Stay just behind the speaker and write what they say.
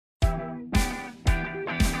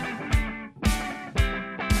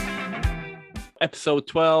episode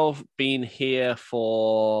 12, been here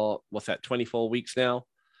for, 24 weeks now?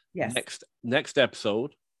 Yes. Next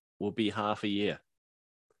episode will be half a year.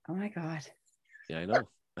 Oh my God. Yeah, I know.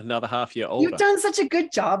 Another half year older. You've done such a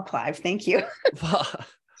good job, Clive. Thank you.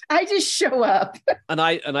 I just show up. And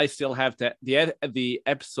I still have the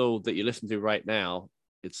episode that you listen to right now.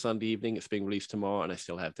 It's Sunday evening. It's being released tomorrow, and I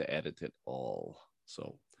still have to edit it all.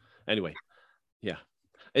 So, anyway, yeah,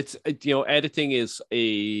 it's editing is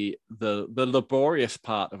the laborious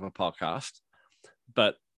part of a podcast,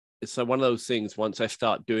 but it's one of those things. Once I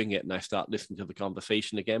start doing it and I start listening to the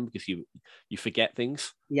conversation again, because you forget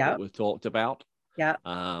things that were talked about,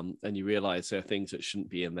 and you realize there are things that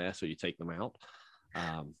shouldn't be in there, so you take them out.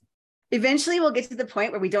 Eventually, we'll get to the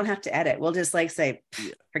point where we don't have to edit. We'll just say,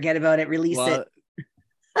 forget about it, release it.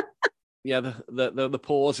 Yeah, the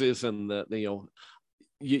pauses and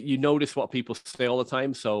you notice what people say all the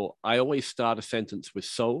time. So I always start a sentence with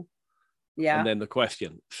 "so," and then the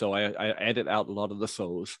question. So I edit out a lot of the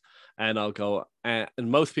 "so's," and I'll go and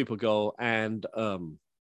most people go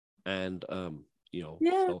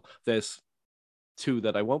So there's two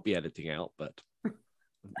that I won't be editing out, but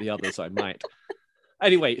the others I might.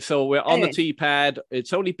 Anyway, so we're on the T-pad.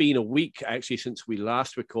 It's only been a week, actually, since we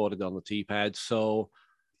last recorded on the T-pad. So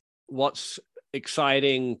what's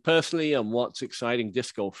exciting personally and what's exciting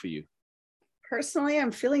disco for you? Personally,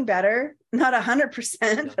 I'm feeling better. Not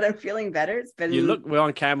 100%, but I'm feeling better. It's been... we're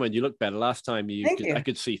on camera and you look better. Last time I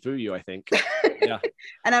could see through you, I think. Yeah.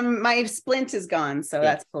 And my splint is gone, so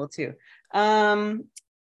that's cool too. There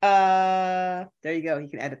you go. You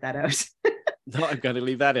can edit that out. No, I'm going to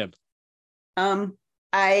leave that in.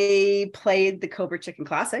 I played the Cobra Chicken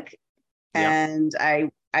Classic, and I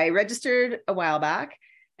registered a while back,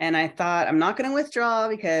 and I thought I'm not going to withdraw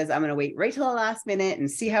because I'm going to wait right till the last minute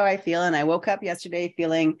and see how I feel. And I woke up yesterday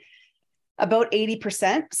feeling about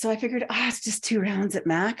 80%. So I figured, it's just 2 rounds at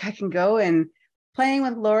Mac. I can go, and playing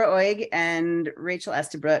with Laura Oig and Rachel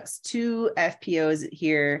Estabrooks, 2 FPOs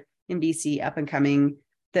here in BC, up and coming,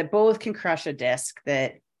 that both can crush a disc.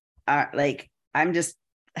 That are I'm just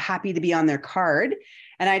happy to be on their card.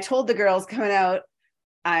 And I told the girls coming out,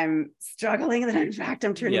 I'm struggling, that in fact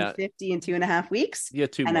I'm turning 50 in 2.5 weeks. You're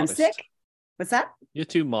too modest. I'm sick. What's that? You're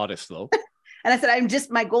too modest though. And I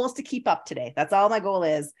said, my goal is to keep up today. That's all my goal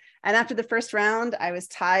is. And after the first round, I was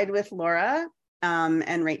tied with Laura,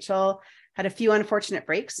 and Rachel had a few unfortunate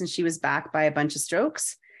breaks, and she was back by a bunch of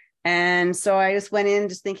strokes. And so I just went in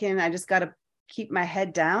just thinking, I just got to keep my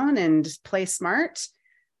head down and just play smart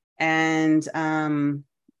and,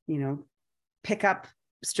 pick up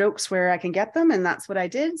strokes where I can get them. And that's what I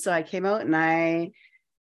did. So I came out and I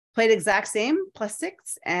played exact same +6,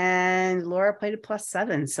 and Laura played a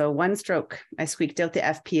 +7. So 1 stroke. I squeaked out the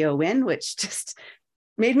FPO win, which just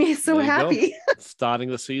made me so happy.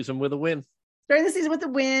 Starting the season with a win.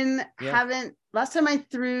 Yeah. Last time I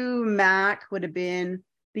threw Mac would have been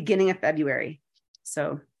beginning of February.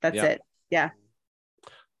 So that's it. Yeah.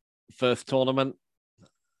 First tournament,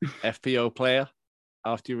 FPO player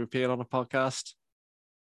after you appeared on a podcast?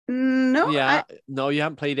 No. No, you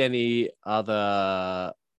haven't played any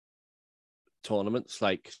other tournaments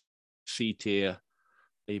like C tier.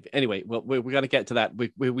 Anyway, well, we're going to get to that.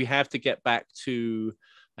 We have to get back to.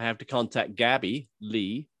 I have to contact Gabby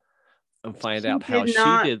Lee and find out how she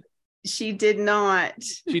did. She did not.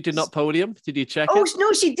 She did not podium. Did you check? Oh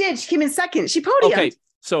no, she did. She came in second. She podiumed. Okay,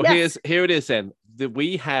 so here it is. Then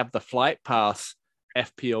we have the Flight Pass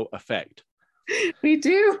FPO effect. We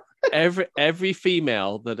do. every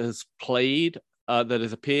female that has played, that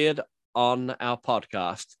has appeared on our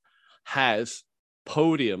podcast, has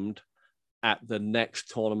podiumed at the next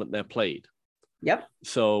tournament they played. Yep.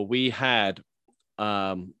 So we had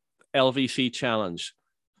LVC Challenge,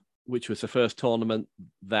 which was the first tournament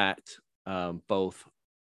that both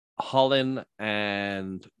Holland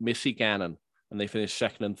and Missy Gannon, and they finished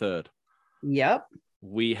 2nd and 3rd. Yep.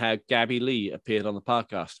 We had Gabby Lee appeared on the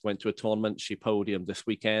podcast, went to a tournament, she podiumed this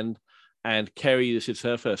weekend. And Kerry, this is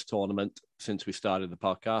her first tournament since we started the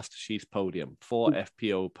podcast. She's podium. 4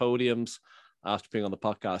 FPO podiums after being on the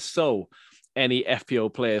podcast. So any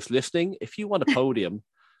FPO players listening, if you want a podium,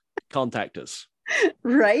 contact us.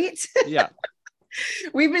 Right? Yeah.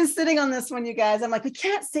 We've been sitting on this one, you guys. I'm like, we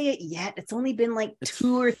can't say it yet. It's only been like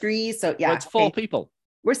 2 or 3. So yeah. Well, it's 4 people.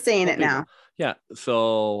 We're saying it now. Yeah.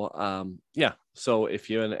 So So if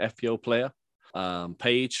you're an FPO player,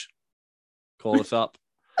 Paige, call us up.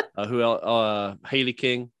 Who else? Haley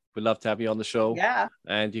King, we'd love to have you on the show. Yeah.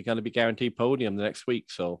 And you're going to be guaranteed podium the next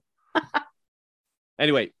week. So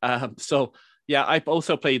anyway, I've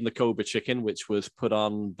also played in the Cobra Chicken, which was put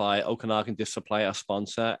on by Okanagan Disc Supply, our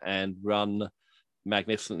sponsor, and run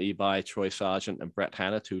magnificently by Troy Sargent and Brett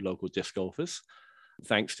Hanna, two local disc golfers.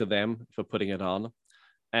 Thanks to them for putting it on.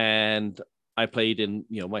 And I played in,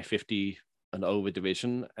 my 50 and over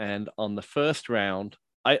division. And on the first round,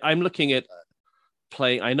 I'm looking at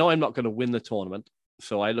playing. I know I'm not going to win the tournament.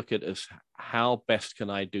 So I look at it as how best can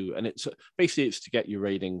I do? And it's to get your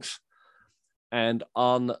ratings. And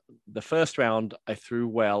on the first round, I threw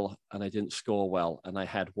well and I didn't score well. And I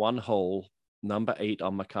had one hole, number 8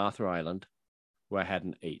 on MacArthur Island, where I had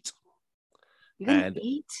an 8. You got an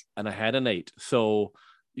 8? And I had an 8. So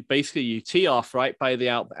you tee off right by the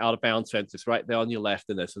out of bounds fence. It's right there on your left.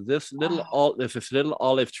 And there's this little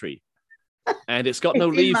olive tree. And it's got no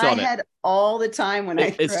leaves on it. It's in my head all the time when I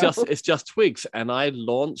throw. It's just twigs. And I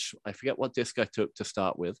forget what disc I took to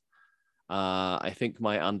start with. I think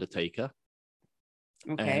my Undertaker.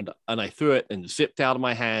 Okay. And I threw it and zipped out of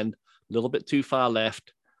my hand, a little bit too far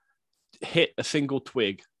left, hit a single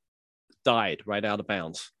twig, died right out of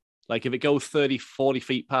bounds. Like if it goes 30, 40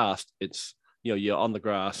 feet past, it's, you're on the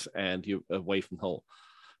grass and you're away from the hole.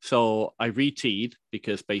 So I re-teed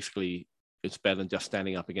because basically it's better than just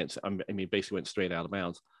standing up against it. Basically went straight out of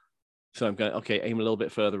bounds. So I'm going, okay, aim a little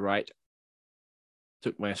bit further right.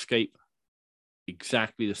 Took my escape.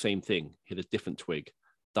 Exactly the same thing. Hit a different twig.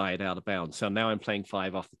 Died out of bounds. So now I'm playing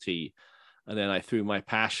 5 off the tee. And then I threw my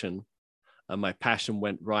passion. And my passion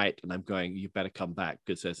went right. And I'm going, you better come back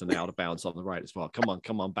because there's an out of bounds on the right as well.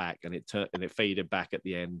 Come on back. And it faded back at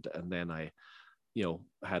the end. And then I,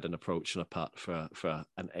 had an approach and a putt for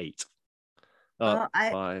an 8.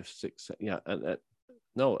 5, 6, yeah.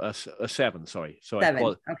 A 7, sorry. So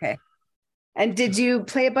 7, okay. And did you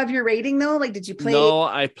play above your rating though? Like, did you play? No,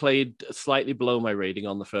 I played slightly below my rating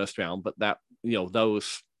on the first round, but that,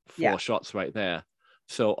 those 4 shots right there.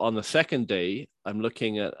 So on the second day, I'm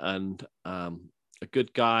looking at, a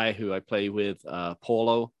good guy who I play with,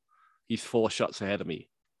 Paulo, he's 4 shots ahead of me.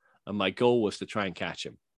 And my goal was to try and catch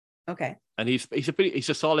him. Okay. And he's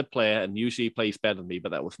a solid player and usually plays better than me,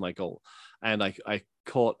 but that was my goal. And I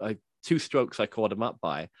caught 2 strokes I caught him up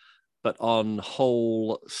by. But on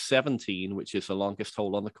hole 17, which is the longest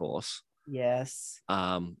hole on the course. Yes.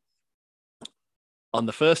 On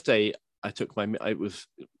the first day, it was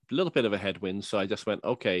a little bit of a headwind. So I just went,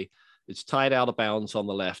 okay, it's tied out of bounds on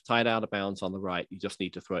the left, tied out of bounds on the right. You just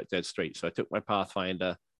need to throw it dead straight. So I took my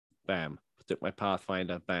Pathfinder, bam. Took my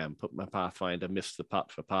Pathfinder, bam. Put my Pathfinder, missed the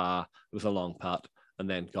putt for par. It was a long putt. And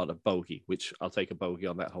then got a bogey, which I'll take a bogey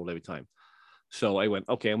on that hole every time. So I went,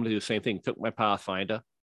 okay, I'm going to do the same thing. Took my Pathfinder.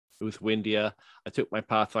 It was windier. I took my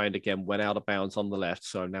Pathfinder again, went out of bounds on the left.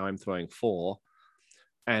 So now I'm throwing 4.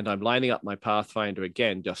 And I'm lining up my Pathfinder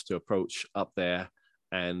again just to approach up there.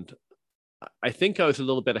 And I think I was a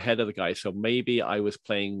little bit ahead of the guy. So maybe I was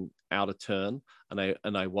playing out of turn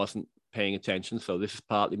and I wasn't paying attention. So this is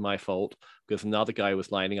partly my fault because another guy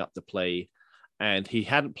was lining up to play and he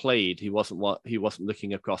hadn't played. He wasn't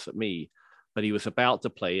looking across at me, but he was about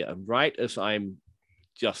to play. And right as I'm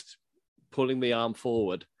just pulling the arm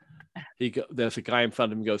forward, there's a guy in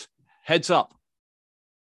front of him goes, heads up.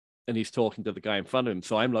 And he's talking to the guy in front of him.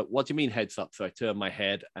 So I'm like, what do you mean heads up? So I turn my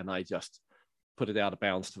head and I just put it out of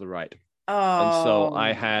bounds to the right. Oh. And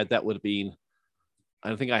so that would have been,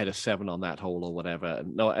 I think I had a 7 on that hole or whatever.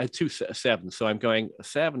 No, I had 2 7. So I'm going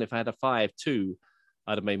 7. If I had a 5, 2,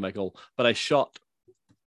 I'd have made my goal. But I shot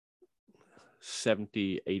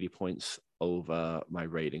 70, 80 points over my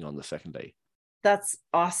rating on the second day. That's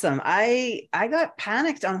awesome. I got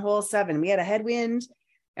panicked on hole 7. We had a headwind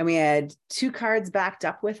and we had 2 cards backed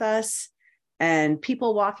up with us and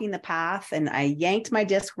people walking the path. And I yanked my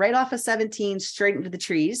disc right off of 17 straight into the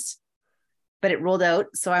trees, but it rolled out.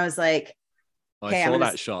 So I was like, okay, I saw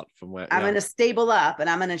that shot from where I'm going to stable up and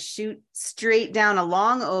I'm going to shoot straight down a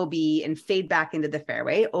long OB and fade back into the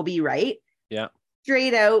fairway. OB right. Yeah.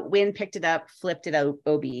 Straight out, wind picked it up, flipped it out,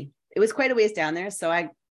 OB. It was quite a ways down there. So I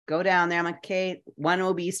go down there. I'm like, okay, 1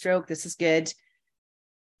 OB stroke. This is good.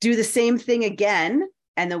 Do the same thing again.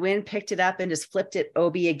 And the wind picked it up and just flipped it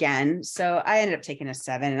OB again. So I ended up taking a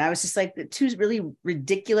 7. And I was just like, the 2 really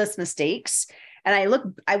ridiculous mistakes. And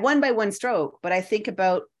I won by 1 stroke, but I think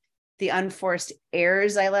about the unforced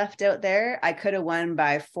errors I left out there. I could have won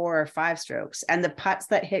by 4 or 5 strokes. And the putts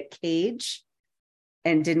that hit cage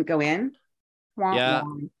and didn't go in. Yeah,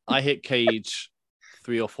 I hit cage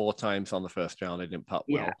 3 or 4 times on the first round. I didn't putt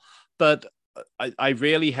well. Yeah. But I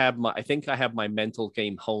really have I think I have my mental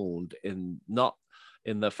game honed not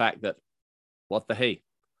in the fact that what the hey.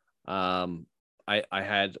 I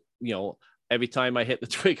had, every time I hit the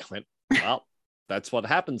twig, I went, well, that's what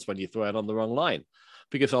happens when you throw it on the wrong line.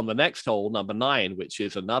 because on the next hole, number 9, which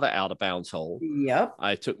is another out of bounds hole, Yep.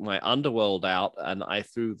 I took my underworld out and I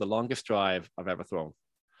threw the longest drive I've ever thrown.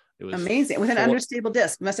 It was amazing. With an understable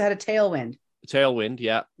disc. Must have had a tailwind. Tailwind,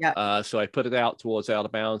 yeah. Yeah. So I put it out towards out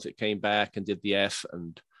of bounds. It came back and did the S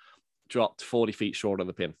and dropped 40 feet short of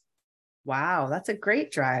the pin. Wow, that's a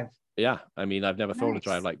great drive. Yeah, I mean, I've never thrown a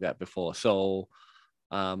drive like that before. So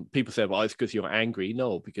people said, well, it's because you're angry.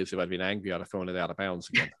 No, because if I'd been angry, I'd have thrown it out of bounds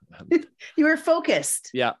again. You were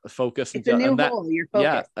focused. Yeah, focused. It's a new hole. You're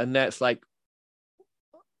focused. Yeah, and that's like,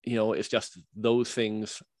 it's just those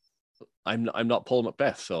things. I'm not Paul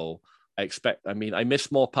Macbeth, so I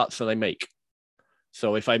miss more putts than I make.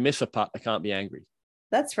 So if I miss a putt, I can't be angry.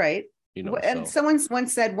 That's right. And someone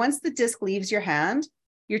once said, once the disc leaves your hand,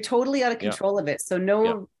 you're totally out of control of it. So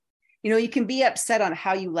you can be upset on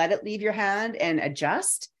how you let it leave your hand and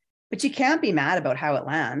adjust, but you can't be mad about how it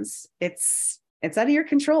lands. It's out of your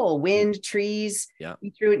control. Wind, trees,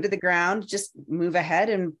 you threw it into the ground, just move ahead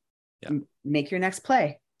and make your next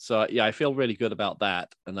play. So I feel really good about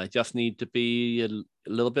that. And I just need to be a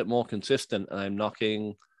little bit more consistent. And I'm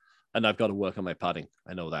knocking, and I've got to work on my putting.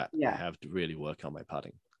 I know that. I have to really work on my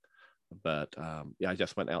putting. But I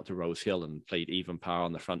just went out to Rose Hill and played even par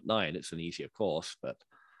on the front 9. It's an easier course. But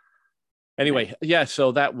anyway,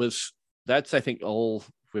 so that's, I think, all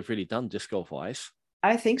we've really done disc golf wise.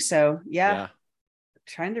 I think so. Yeah.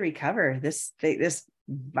 Trying to recover this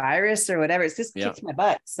virus or whatever. It's just kicks my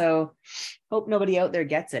butt. So hope nobody out there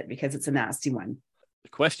gets it because it's a nasty one.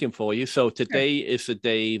 Question for you. So today is the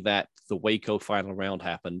day that the Waco final round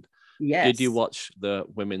happened. Yes. Did you watch the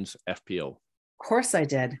women's FPO? Of course I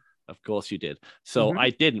did. Of course you did. So I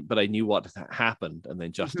didn't, but I knew what happened. And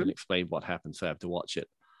then Justin explained what happened. So I have to watch it.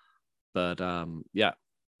 But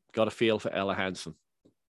got a feel for Ella Hansen.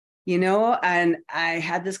 And I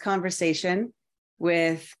had this conversation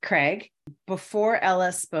with Craig before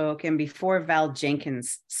Ella spoke and before Val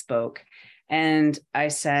Jenkins spoke. And I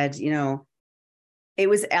said, it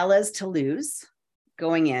was Ella's to lose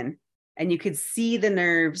going in. And you could see the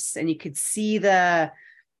nerves and you could see her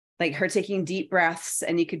taking deep breaths,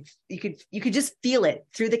 and you could just feel it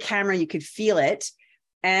through the camera. You could feel it.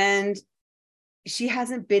 And she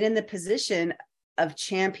hasn't been in the position of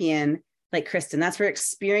champion like Kristen. That's where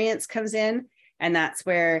experience comes in. And that's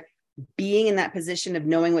where being in that position of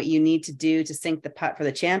knowing what you need to do to sink the putt for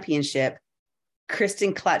the championship,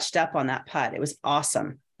 Kristen clutched up on that putt. It was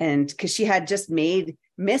awesome. And because she had just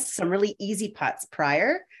missed some really easy putts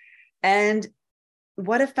prior. And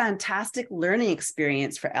what a fantastic learning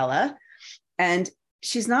experience for Ella. And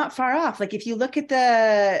she's not far off. Like if you look at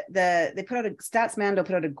they put out Stats Mando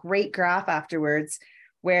put out a great graph afterwards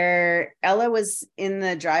where Ella was in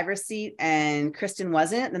the driver's seat and Kristen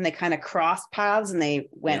wasn't. Then they kind of crossed paths and they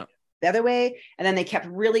went the other way. And then they kept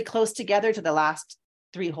really close together to the last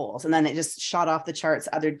 3 holes. And then it just shot off the charts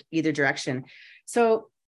either direction. So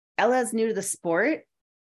Ella's new to the sport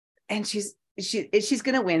and she's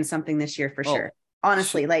going to win something this year for sure.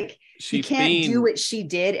 Honestly, she can't do what she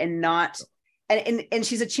did and not, and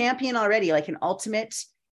she's a champion already, like an ultimate.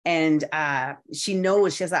 And she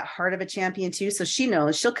knows she has that heart of a champion too. So she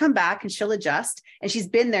knows she'll come back and she'll adjust, and she's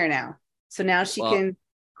been there now. So now she can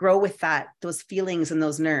grow with those feelings and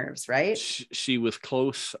those nerves, right? She was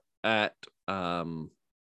close at LVC.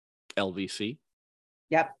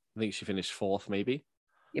 Yep. I think she finished 4th maybe.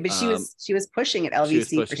 Yeah, but she was pushing at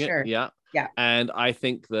LVC for sure. Yeah. And I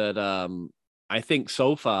think that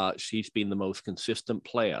so far she's been the most consistent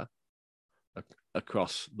player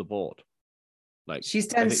across the board. Like she's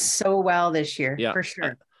done so well this year, for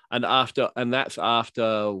sure. And that's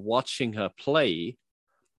after watching her play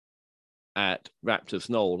at Raptors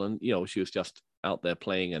Knoll, and she was just out there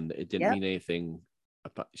playing, and it didn't mean anything.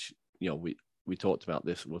 We talked about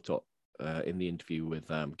this. We'll talk in the interview with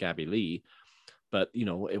Gabby Lee, but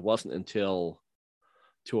it wasn't until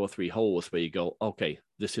 2 or 3 holes where you go, okay,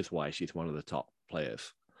 this is why she's one of the top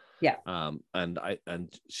players. Yeah.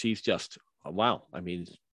 And she's just wow. I mean,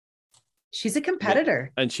 she's a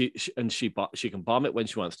competitor, and she can bomb it when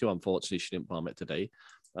she wants to. Unfortunately, she didn't bomb it today.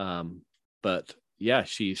 But yeah,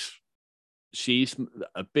 she's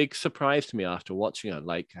a big surprise to me after watching her,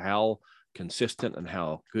 like how consistent and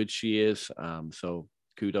how good she is. So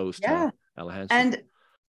kudos to Ella Hansen. And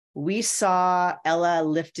we saw Ella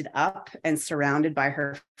lifted up and surrounded by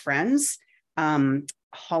her friends.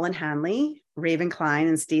 Holland Hanley, Raven Klein,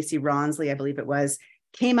 and Stacey Ronsley, I believe it was,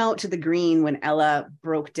 came out to the green when Ella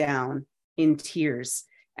broke down in tears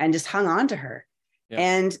and just hung on to her. Yeah.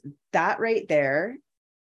 And that right there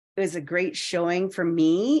is a great showing for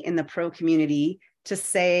me in the pro community to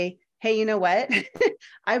say, hey, you know what?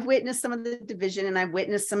 I've witnessed some of the division and I've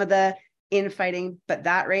witnessed some of the infighting, but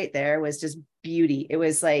that right there was just beauty. It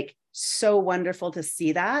was like so wonderful to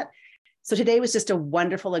see that. So today was just a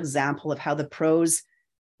wonderful example of how the pros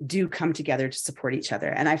do come together to support each other.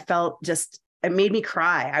 And I felt just, it made me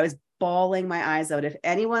cry. I was bawling my eyes out. If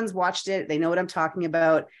anyone's watched it, they know what I'm talking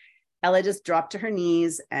about. Ella just dropped to her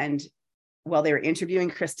knees, and while they were interviewing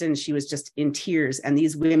Kristen, she was just in tears, and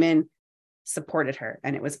these women supported her,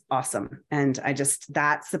 and it was awesome. And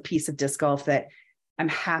that's the piece of disc golf that I'm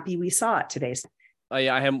happy we saw it today.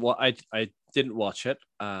 I haven't. I didn't watch it,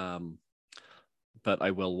 but I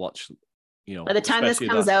will watch. By the time this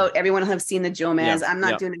comes out, everyone will have seen the Jomez. I'm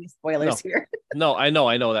not doing any spoilers here. No, I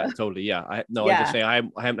know that totally. Yeah, I just say I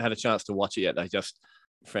haven't had a chance to watch it yet.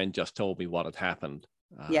 Friend just told me what had happened.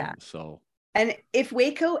 So, and if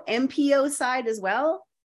Waco MPO side as well,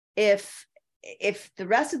 if the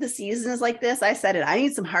rest of the season is like this, I said it, I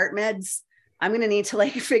need some heart meds. I'm going to need to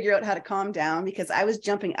like figure out how to calm down, because I was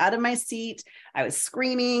jumping out of my seat. I was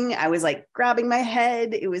screaming. I was like grabbing my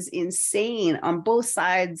head. It was insane on both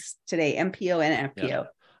sides today, MPO and FPO.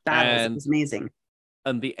 Battles. It was amazing.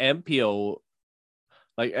 And the MPO,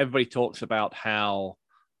 like everybody talks about how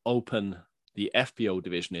open the FPO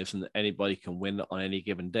division is and that anybody can win on any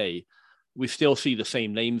given day. We still see the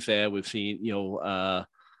same names there. We've seen,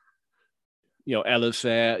 Ella's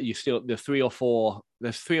there. There's three or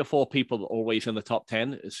four people always in the top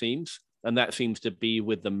 10, it seems. And that seems to be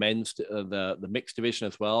with the men's, the mixed division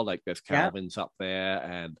as well. Like there's Calvin's up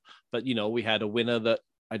there. But we had a winner that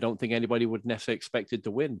I don't think anybody would necessarily expected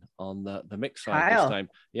to win on the mixed side Kyle. this time.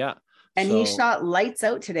 Yeah. And he shot lights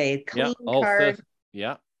out today. Clean card.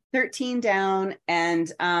 13 down.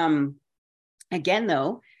 And again,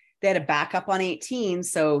 though, they had a backup on 18.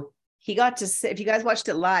 So he got to sit, if you guys watched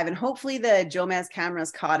it live, and hopefully the Jomez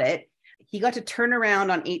cameras caught it, he got to turn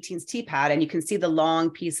around on 18's tee pad, and you can see the long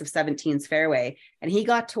piece of 17's fairway. And he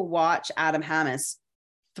got to watch Adam Hammes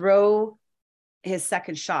throw his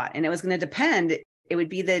second shot. And it was going to depend. It would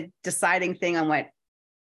be the deciding thing on what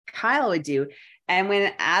Kyle would do. And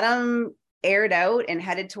when Adam aired out and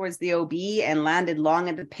headed towards the OB and landed long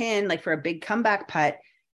at the pin, like for a big comeback putt,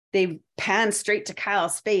 they panned straight to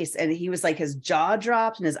Kyle's face, and he was like, his jaw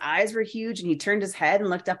dropped and his eyes were huge, and he turned his head and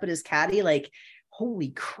looked up at his caddy like, holy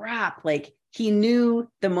crap. Like he knew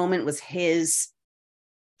the moment was his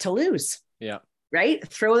to lose. Yeah. Right.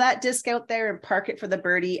 Throw that disc out there and park it for the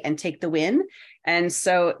birdie and take the win. And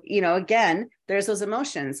so, again, there's those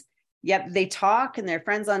emotions. Yep. They talk and they're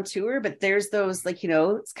friends on tour, but there's those like,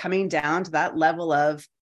 it's coming down to that level of,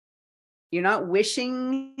 you're not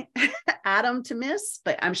wishing Adam to miss,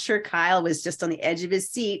 but I'm sure Kyle was just on the edge of his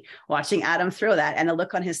seat watching Adam throw that. And the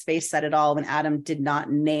look on his face said it all when Adam did not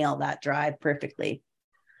nail that drive perfectly.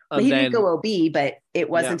 But he didn't go OB, but it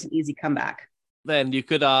wasn't an easy comeback. Then you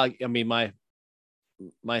could argue, I mean, my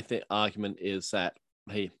argument is that,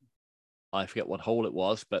 hey, I forget what hole it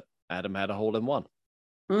was, but Adam had a hole in one.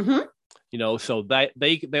 Mm-hmm. So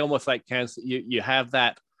they almost like cancel. You have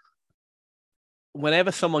that.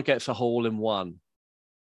 Whenever someone gets a hole in one,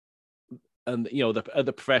 and at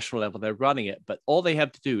the professional level they're running it, but all they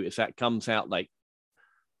have to do is that comes out like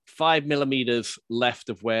 5 millimeters left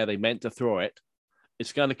of where they meant to throw it.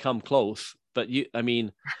 It's going to come close, but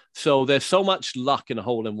so there's so much luck in a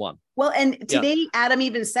hole in one. Well, and today Adam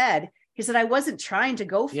even said, he said, I wasn't trying to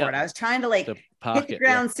go for it. I was trying to hit the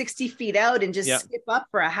ground 60 feet out and just skip up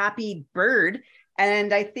for a happy bird.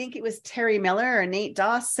 And I think it was Terry Miller or Nate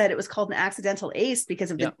Doss said it was called an accidental ace,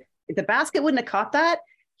 because if the basket wouldn't have caught that,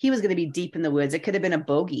 he was going to be deep in the woods. It could have been a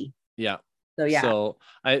bogey. Yeah. So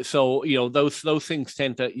yeah. So those things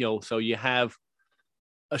tend to so you have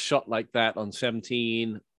a shot like that on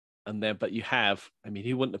 17, and then but you have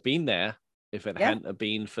he wouldn't have been there if it hadn't have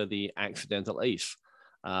been for the accidental ace.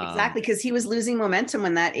 Exactly, because he was losing momentum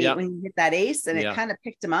when when he hit that ace, and it kind of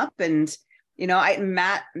picked him up. And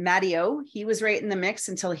Matteo, he was right in the mix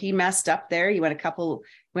until he messed up there. He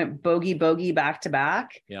went bogey back to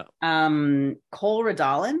back. Yeah. Cole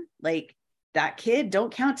Radalin, like that kid,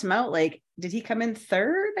 don't count him out. Like, did he come in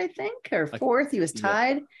third, I think, or fourth? He was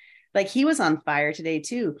tied. Yeah. Like he was on fire today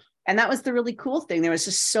too. And that was the really cool thing. There was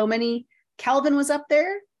just so many. Calvin was up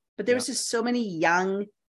there, but there was just so many young,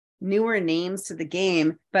 newer names to the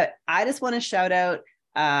game. But I just want to shout out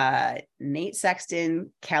Nate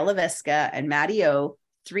Sexton, Calavisca, and Matteo.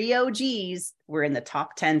 3 OGs were in the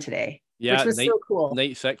top 10 today. Yeah, which was so cool.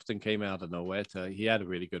 Nate Sexton came out of nowhere. He had a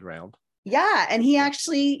really good round. Yeah, and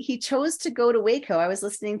he chose to go to Waco. I was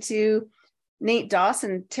listening to Nate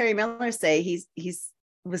Dawson, Terry Miller say he's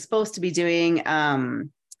was supposed to be doing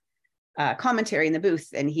commentary in the booth,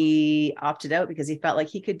 and he opted out because he felt like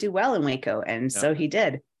he could do well in Waco, and so he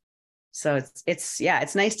did. So it's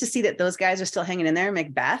nice to see that those guys are still hanging in there.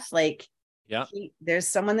 Macbeth, like, Yeah. There's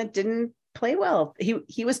someone that didn't play well.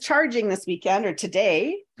 He was charging this weekend or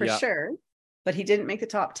today for sure, but he didn't make the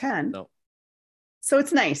top 10. No. So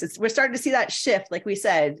it's nice. We're starting to see that shift. Like we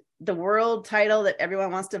said, the world title that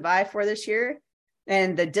everyone wants to vie for this year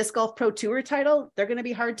and the Disc Golf Pro Tour title, they're going to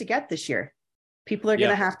be hard to get this year. People are going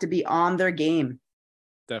to have to be on their game.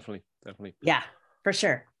 Definitely. Yeah, for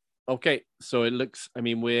sure. Okay. So it looks, I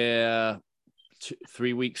mean, we're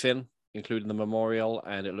 3 weeks in, including the Memorial,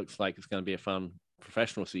 and it looks like it's going to be a fun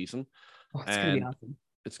professional season. Oh, it's going to be awesome.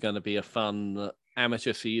 It's going to be a fun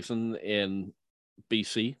amateur season in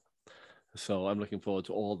BC. So I'm looking forward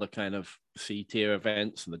to all the kind of C-tier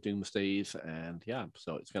events and the Doomsdays, and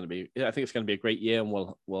so it's going to be. I think it's going to be a great year, and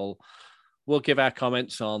we'll give our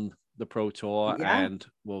comments on the Pro Tour, and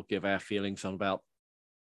we'll give our feelings on about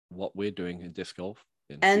what we're doing in disc golf.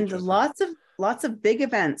 And lots of big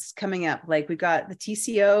events coming up. Like we got the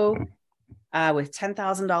TCO with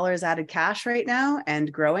 $10,000 added cash right now and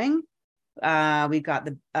growing. We've got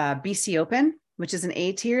the BC Open, which is an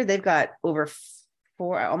A tier. They've got over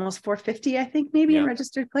almost 450, I think, maybe in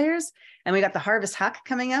registered players. And we got the Harvest Huck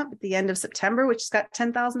coming up at the end of September, which has got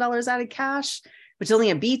 $10,000 added cash, which is only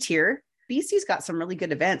a B tier. BC's got some really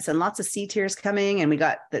good events and lots of C tiers coming. And we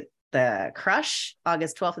got the Crush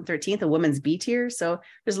August 12th and 13th, a women's B tier. So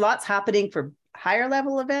there's lots happening for higher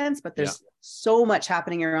level events, but there's so much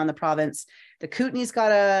happening around the province. The Kootenay's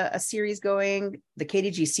got a series going. The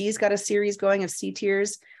KDGC's got a series going of C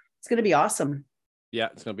tiers. It's going to be awesome. Yeah,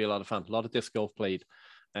 it's going to be a lot of fun. A lot of disc golf played.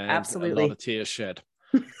 And absolutely. A lot of tears shed.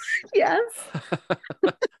 Yes.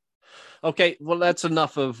 Okay, well, that's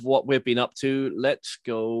enough of what we've been up to. Let's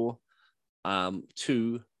go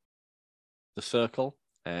to the circle,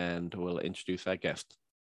 and we'll introduce our guest.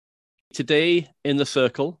 Today in the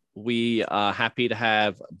circle, we are happy to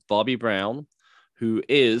have Bobby Brown, who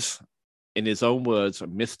is, in his own words,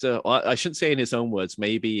 Mr. I shouldn't say in his own words,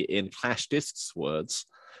 maybe in Clash Discs' words,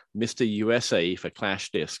 Mr. USA for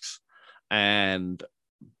Clash Discs. And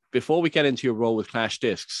before we get into your role with Clash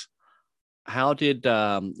Discs,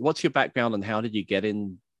 what's your background and how did you get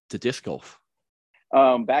into disc golf?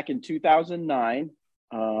 Back in 2009,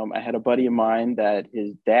 I had a buddy of mine that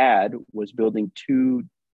his dad was building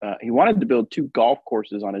he wanted to build 2 golf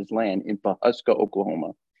courses on his land in Pawhuska,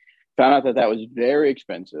 Oklahoma. Found out that was very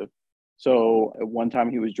expensive. So at one time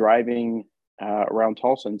he was driving around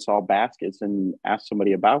Tulsa and saw baskets and asked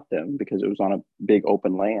somebody about them because it was on a big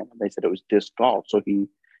open land. They said it was disc golf. So he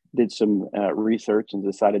did some research and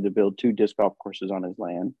decided to build 2 disc golf courses on his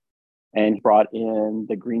land. And he brought in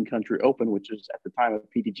the Green Country Open, which was at the time a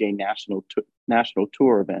PDJ national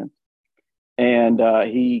tour event. And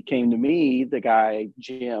he came to me, the guy,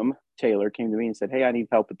 Jim Taylor, came to me and said, "Hey, I need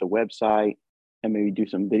help with the website and maybe do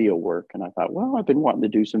some video work." And I thought, well, I've been wanting to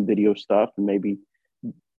do some video stuff and maybe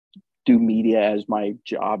do media as my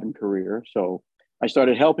job and career. So I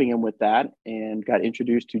started helping him with that and got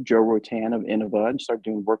introduced to Joe Rotan of Innova and started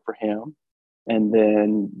doing work for him. And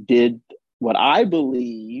then did what I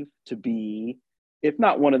believe to be, if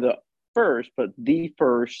not one of the first, but the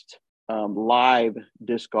first live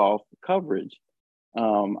disc golf coverage.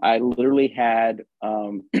 I literally had,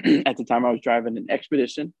 at the time I was driving an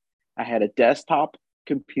Expedition. I had a desktop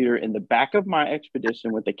computer in the back of my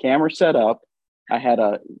Expedition with the camera set up. I had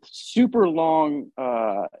a super long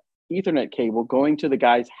Ethernet cable going to the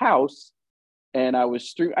guy's house. And I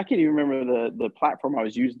was I can't even remember the platform I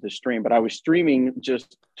was using to stream, but I was streaming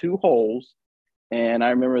just 2 holes. And I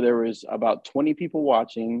remember there was about 20 people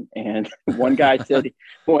watching, and one guy said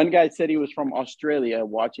he was from Australia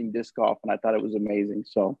watching disc golf, and I thought it was amazing.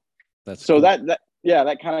 So cool. that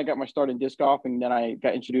kind of got my start in disc golf, and then I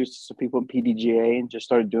got introduced to some people in PDGA and just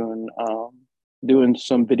started doing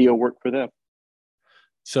some video work for them.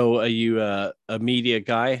 So, are you a media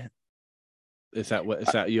guy? Is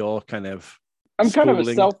that your kind of? I'm schooling? kind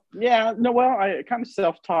of I kind of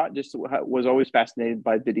self-taught. Just was always fascinated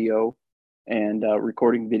by video and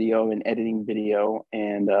recording video and editing video,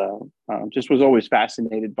 and just was always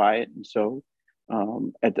fascinated by it. And so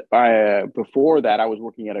before that, I was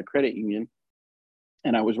working at a credit union,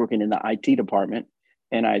 and I was working in the IT department,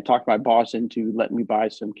 and I talked my boss into letting me buy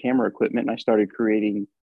some camera equipment, and I started creating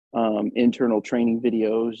internal training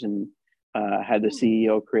videos, and had the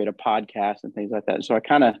CEO create a podcast and things like that. So I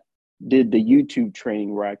kind of did the YouTube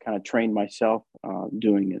training where I kind of trained myself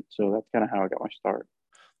doing it. So that's kind of how I got my start.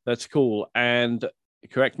 That's cool. And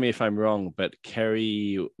correct me if I'm wrong, but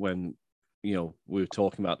Carrie, when we were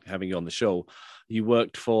talking about having you on the show, you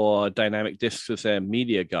worked for Dynamic Discs as a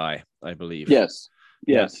media guy, I believe. Yes.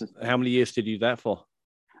 Yeah. How many years did you do that for?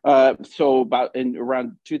 So about in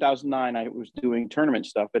around 2009, I was doing tournament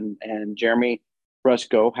stuff, and Jeremy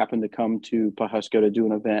Brusco happened to come to Pawhuska to do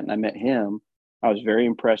an event, and I met him. I was very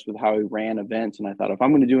impressed with how he ran events, and I thought, if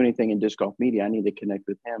I'm going to do anything in disc golf media, I need to connect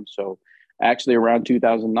with him. So actually around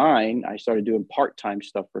 2009, I started doing part-time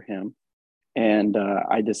stuff for him. And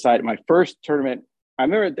I decided my first tournament, I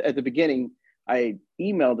remember at the beginning, I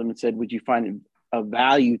emailed him and said, would you find it of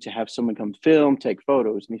value to have someone come film, take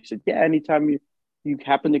photos? And he said, yeah, anytime you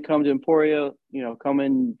happen to come to Emporia, come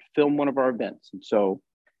and film one of our events. And so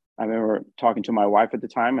I remember talking to my wife at the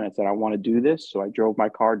time, and I said, I want to do this. So I drove my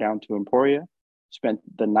car down to Emporia, spent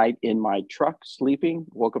the night in my truck sleeping,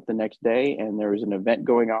 woke up the next day, and there was an event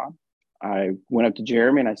going on. I went up to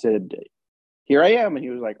Jeremy and I said, here I am. And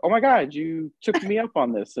he was like, oh my God, you took me up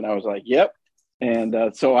on this. And I was like, yep. And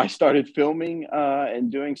so I started filming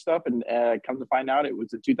and doing stuff. And come to find out, it was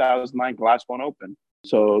the 2009 Glass One Open.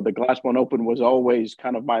 So the Glass One Open was always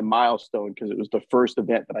kind of my milestone, because it was the first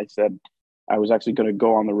event that I said I was actually going to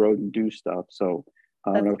go on the road and do stuff. So,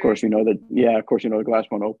 and of course, the Glass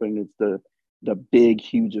One Open is the big,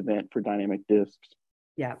 huge event for dynamic discs.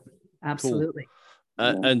 Yeah, absolutely.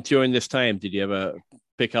 Cool. And during this time, did you ever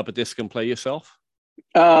pick up a disc and play yourself?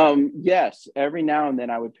 Yes, every now and then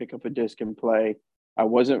I would pick up a disc and play. I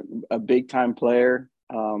wasn't a big time player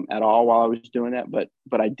at all while I was doing that, but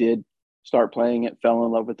I did start playing it, fell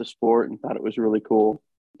in love with the sport, and thought it was really cool.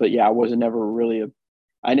 But yeah,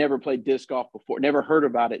 I never played disc golf before, never heard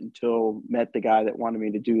about it until met the guy that wanted me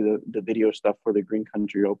to do the video stuff for the Green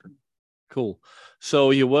Country Open. Cool. So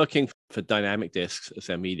you're working for Dynamic Discs as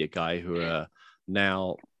a media guy, who are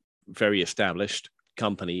now very established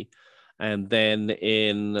company. And then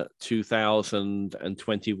in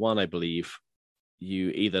 2021, I believe,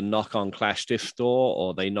 you either knock on Clash Disc door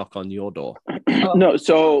or they knock on your door. No,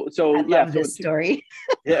 so I love this story.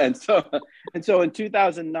 Yeah, and so in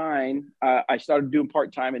 2009, I started doing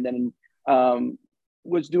part-time, and then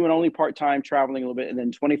was doing only part-time, traveling a little bit. And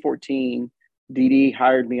then 2014, DD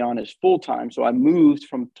hired me on as full-time. So I moved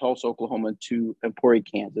from Tulsa, Oklahoma to Emporia,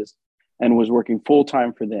 Kansas, and was working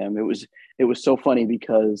full-time for them. It was so funny,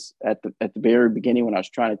 because at the very beginning, when I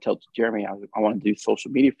was trying to tell Jeremy I wanted to do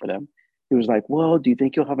social media for them, he was like, well, do you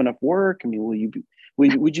think you'll have enough work? I mean,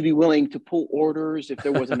 would you be willing to pull orders if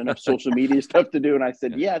there wasn't enough social media stuff to do? And I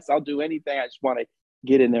said, yes, I'll do anything. I just want to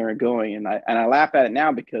get in there and going. And I laugh at it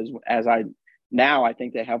now, because I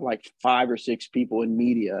think they have like 5 or 6 people in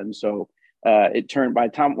media. And so it turned, by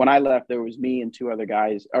the time when I left, there was me and 2 other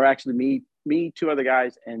guys, or actually me, 2 other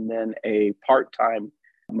guys, and then a part-time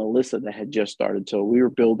Melissa that had just started. So we were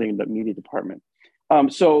building the media department.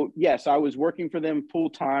 So yes, I was working for them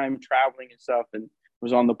full-time, traveling and stuff, and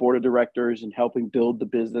was on the board of directors and helping build the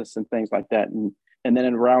business and things like that. And then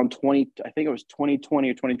in around 2020 or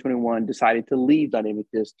 2021, decided to leave Dynamic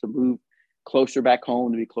Disc to move closer back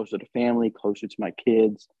home, to be closer to family, closer to my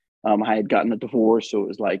kids. I had gotten a divorce, so it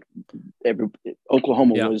was like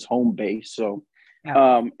Oklahoma was home base. So,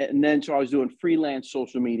 and then so I was doing freelance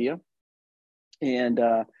social media, and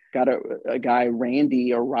got a guy,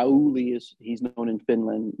 Randy, or Rauli, as he's known in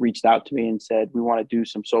Finland, reached out to me and said, we want to do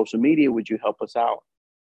some social media. Would you help us out?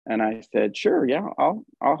 And I said, sure, yeah, I'll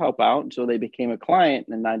help out. And so they became a client,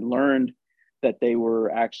 and I learned that they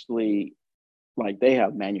were actually, like, they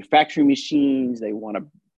have manufacturing machines. They want to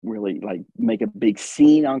really like make a big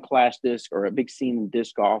scene on Clash Disc, or a big scene in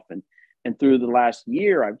disc golf. And through the last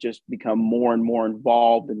year, I've just become more and more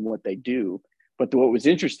involved in what they do. But what was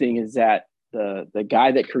interesting is that the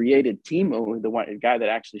guy that created Timo, the guy that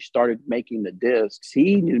actually started making the discs,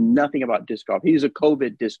 he knew nothing about disc golf. He's a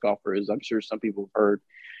COVID disc golfer, as I'm sure some people have heard,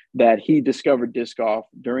 that he discovered disc golf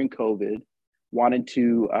during COVID, wanted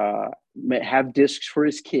to have discs for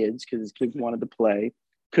his kids, because his kids wanted to play.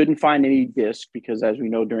 Couldn't find any discs, because as we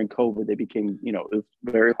know, during COVID, they became, it was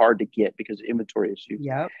very hard to get because of inventory issues.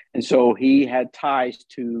 Yeah. And so he had ties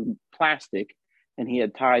to plastic, and he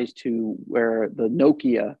had ties to where the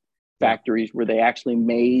Nokia factories, where they actually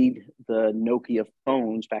made the Nokia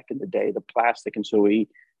phones back in the day, the plastic. And so he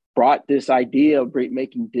brought this idea of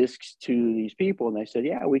making discs to these people, and they said,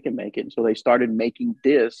 yeah, we can make it. And so they started making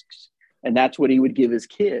discs, and that's what he would give his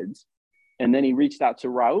kids. And then he reached out to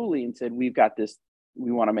Rauli and said, we've got this,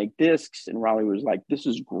 we want to make discs. And Rauli was like, this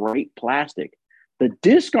is great plastic. The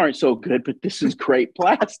discs aren't so good, but this is great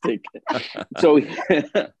plastic. so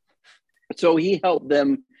he helped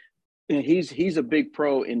them. He's a big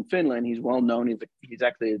pro in Finland. He's well known. He's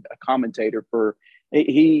actually a commentator for.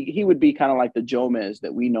 He would be kind of like the Jomez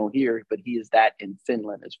that we know here, but he is that in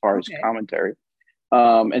Finland as far as commentary.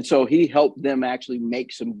 And so he helped them actually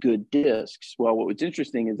make some good discs. Well, what was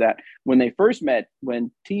interesting is that when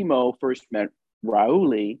Timo first met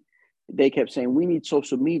Rauli, they kept saying, we need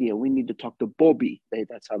social media. We need to talk to Bobby.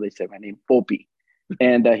 That's how they say my name, Bobby.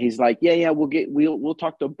 And he's like, yeah, we'll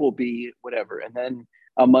talk to Bobby, whatever. And then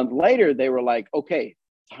a month later, they were like, okay,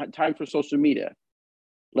 time for social media.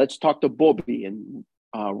 Let's talk to Bobby. And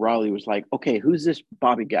Raleigh was like, okay, who's this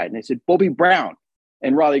Bobby guy? And they said, Bobby Brown.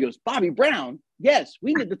 And Raleigh goes, Bobby Brown? Yes,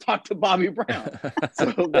 we need to talk to Bobby Brown.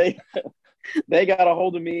 So they got a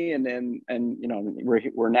hold of me, and we're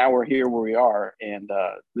here where we are. And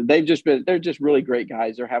they're just really great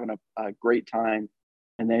guys. They're having a great time.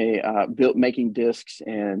 And they built making discs,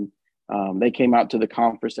 and they came out to the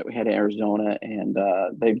conference that we had in Arizona, and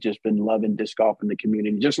they've just been loving disc golf in the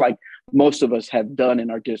community, just like most of us have done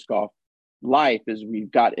in our disc golf life. Is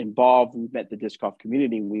we've got involved, we've met the disc golf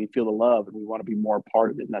community, we feel the love, and we want to be more a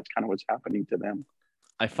part of it. And that's kind of what's happening to them.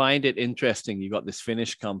 I find it interesting. You got this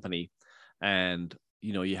Finnish company, and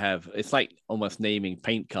you have, it's like almost naming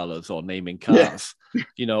paint colors or naming cars,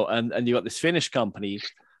 and you got this Finnish company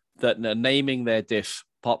that are naming their disc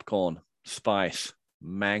popcorn, spice,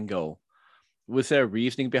 mango. Was there a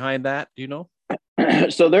reasoning behind that? Do you know?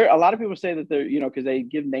 So a lot of people say that they're, because they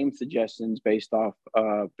give name suggestions based off,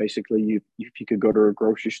 basically if you could go to a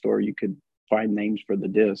grocery store, you could find names for the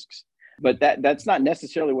discs, but that's not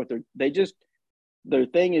necessarily what their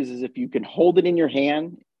thing is if you can hold it in your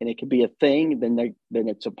hand and it could be a thing, then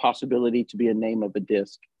it's a possibility to be a name of a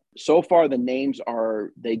disc. So far, the names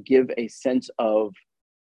they give a sense of,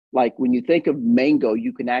 like, when you think of mango,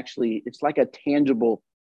 you can actually, it's like a tangible,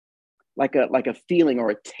 like a feeling or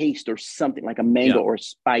a taste or something, like a mango or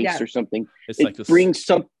spice or something. It brings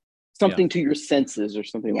something to your senses or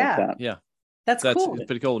something like that. Yeah. That's cool.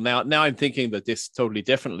 Pretty cool. Now I'm thinking that this totally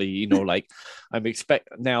differently, like I'm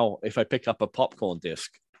now if I pick up a popcorn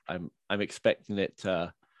disc, I'm expecting it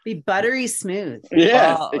to be buttery smooth.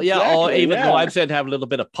 Yes, exactly, or even though I've said have a little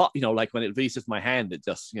bit of pop, like when it reaches my hand, it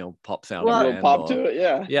just pops out. To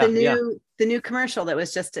it, the new commercial that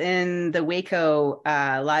was just in the Waco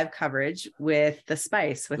live coverage with the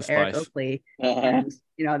Spice with Eric Oakley, and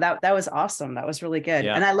that was awesome. That was really good,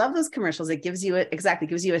 and I love those commercials. It gives you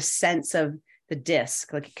a sense of the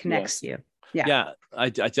disc, like it connects you.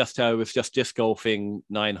 I was just disc golfing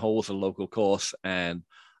 9 holes a local course, and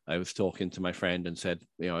I was talking to my friend and said,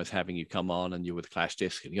 I was having you come on and you with Clash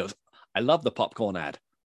Disc. And he goes, I love the popcorn ad.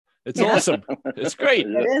 It's awesome. It's great.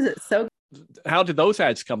 It is. It's so good. How did those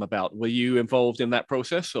ads come about? Were you involved in that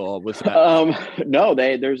process, or was that? No,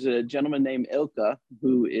 there's a gentleman named Ilka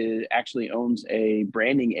who actually owns a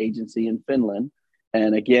branding agency in Finland.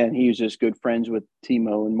 And again, he was just good friends with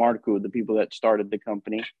Timo and Markku, the people that started the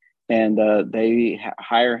company. And they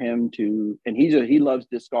hire him and he loves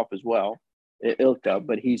disc golf as well. Ilka,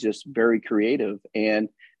 but he's just very creative. And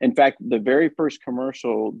in fact, the very first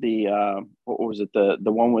commercial, what was it, the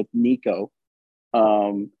one with Nico,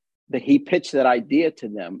 that he pitched that idea to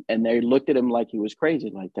them, and they looked at him like he was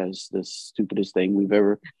crazy, like that's the stupidest thing we've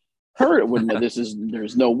ever heard.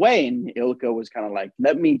 There's no way. And Ilka was kind of like,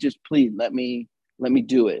 let me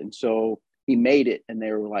do it. And so he made it, and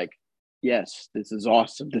they were like, yes, this is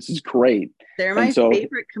awesome, this is great. They're my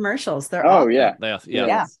favorite commercials. They're awesome.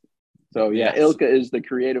 Yeah. So Ilka is the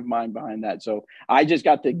creative mind behind that. So I just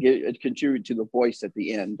got to contribute to the voice at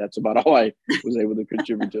the end. That's about all I was able to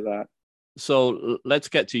contribute to that. So let's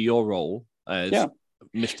get to your role as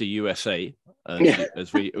Mr. USA,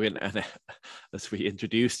 as we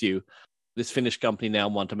introduced you. This Finnish company now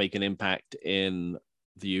want to make an impact in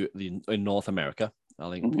in North America. I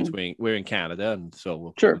think because we're in Canada, and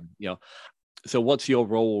so So what's your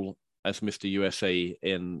role as Mr. USA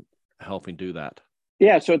in helping do that?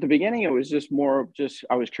 Yeah, so at the beginning, it was just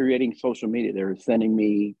I was creating social media. They were sending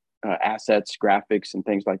me assets, graphics, and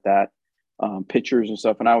things like that, pictures and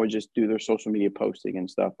stuff, and I would just do their social media posting and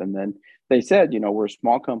stuff. And then they said, we're a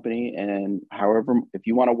small company, and however, if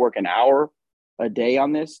you want to work an hour a day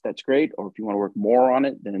on this, that's great. Or if you want to work more on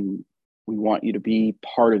it, then we want you to be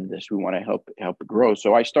part of this. We want to help it grow.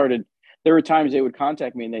 So I started. There were times they would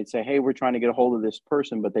contact me and they'd say, hey, we're trying to get a hold of this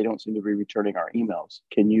person, but they don't seem to be returning our emails.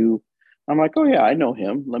 Can you? I'm like, oh yeah, I know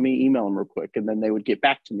him. Let me email him real quick. And then they would get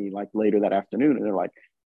back to me like later that afternoon. And they're like,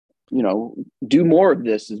 do more of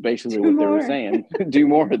this is basically what they were saying. Do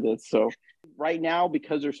more of this. So right now,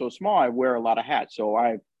 because they're so small, I wear a lot of hats. So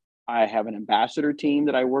I have an ambassador team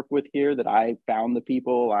that I work with here, that I found the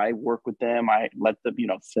people. I work with them. I let them,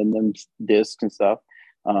 send them discs and stuff.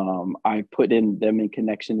 I put them in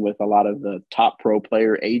connection with a lot of the top pro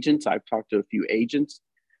player agents. I've talked to a few agents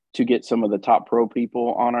to get some of the top pro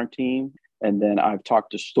people on our team. And then I've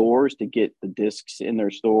talked to stores to get the discs in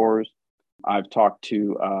their stores. I've talked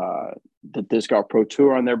to the Disc Golf Pro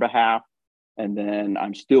Tour on their behalf. And then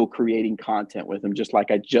I'm still creating content with them, just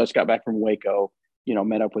like I just got back from Waco,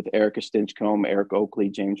 met up with Erica Stinchcomb, Eric Oakley,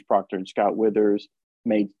 James Proctor, and Scott Withers,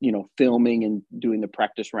 made, filming and doing the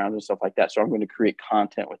practice rounds and stuff like that. So I'm going to create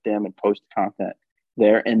content with them and post content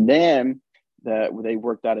there. And then they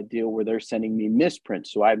worked out a deal where they're sending me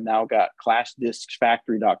misprints. So I've now got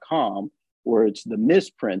ClashDiscsFactory.com where it's the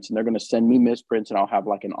misprints, and they're going to send me misprints, and I'll have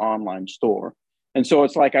like an online store. And so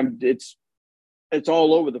it's like it's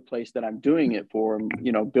all over the place that I'm doing it for, and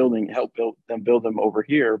help build them over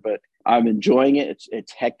here. But I'm enjoying it.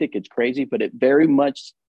 It's hectic, it's crazy, but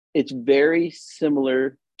it's very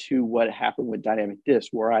similar to what happened with Dynamic Disc,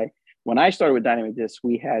 where when I started with Dynamic Disc,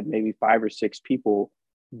 we had maybe 5 or 6 people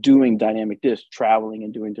doing Dynamic Disc, traveling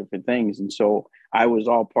and doing different things. And so I was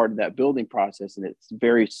all part of that building process, and it's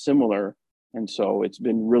very similar. And so it's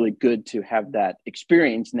been really good to have that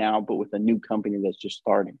experience now, but with a new company that's just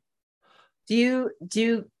starting. Do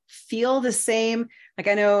you feel the same? Like,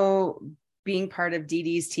 I know being part of Dee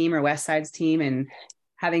Dee's team or Westside's team and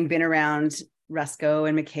having been around Rusco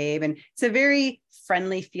and McCabe, and it's a very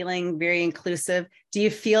friendly feeling, very inclusive. Do you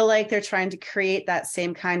feel like they're trying to create that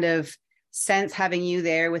same kind of sense, having you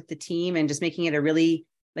there with the team and just making it a really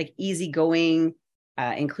like easygoing,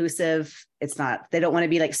 inclusive? They don't want to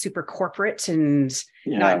be like super corporate and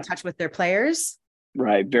not in touch with their players.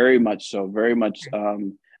 Right. Very much so. Very much.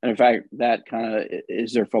 And in fact, that kind of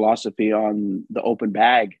is their philosophy on the open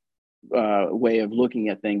bag way of looking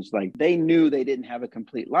at things. Like, they knew they didn't have a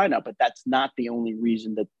complete lineup, but that's not the only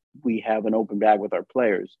reason that we have an open bag with our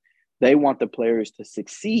players. They want the players to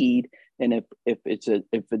succeed. And if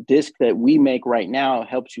a disc that we make right now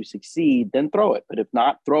helps you succeed, then throw it. But if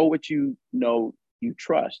not, throw what you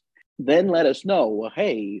trust. Then let us know, well,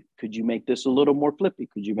 hey, could you make this a little more flippy?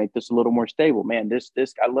 Could you make this a little more stable? Man, this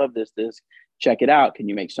disc, I love this disc. Check it out. Can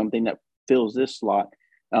you make something that fills this slot?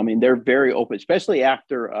 I mean, they're very open, especially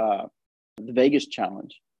after the Vegas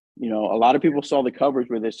challenge. A lot of people saw the coverage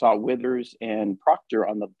where they saw Withers and Proctor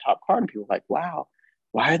on the top card, and people were like, wow,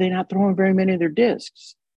 why are they not throwing very many of their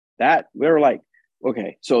discs? That we were like,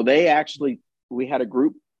 okay. So we had a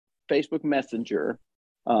group Facebook Messenger,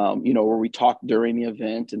 where we talked during the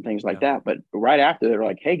event and things like that. But right after, they're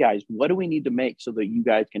like, hey guys, what do we need to make so that you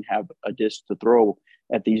guys can have a disc to throw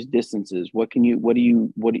at these distances? We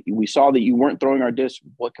saw that you weren't throwing our disc.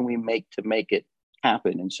 What can we make to make it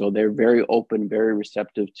happen? And so they're very open, very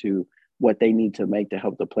receptive to what they need to make to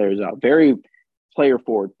help the players out. Very player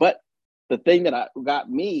forward. But the thing that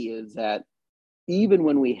got me is that even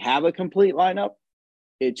when we have a complete lineup,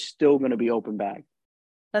 it's still going to be open bag.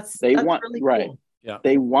 That's really cool. Yeah.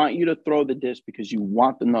 They want you to throw the disc because you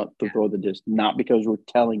want them to throw the disc, not because we're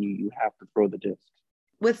telling you have to throw the disc.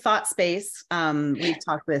 With Thought Space, we've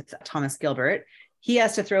talked with Thomas Gilbert. He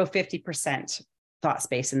has to throw 50% Thought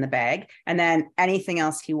Space in the bag, and then anything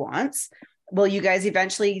else he wants. Will you guys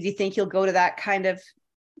eventually, do you think you'll go to that kind of,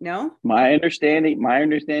 no? My understanding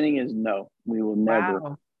is no. We will never.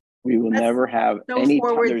 Wow. We will never have any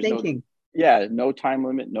forward thinking. No time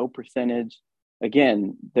limit, no percentage.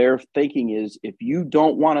 Again, their thinking is, if you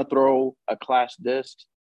don't want to throw a class disc,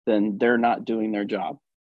 then they're not doing their job.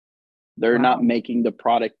 They're not making the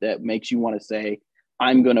product that makes you want to say,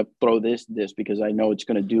 I'm going to throw this disc because I know it's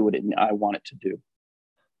going to do what I want it to do.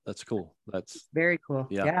 That's cool. That's very cool.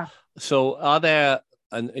 Yeah. So are there,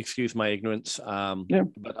 and excuse my ignorance,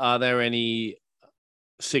 but are there any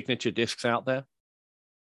signature discs out there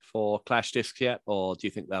for Clash discs yet? Or do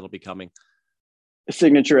you think that'll be coming?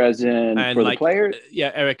 Signature as in for the player?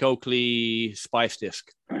 Yeah, Eric Oakley Spice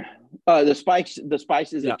disc. The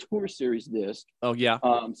Spice is a Tour Series disc. Oh yeah.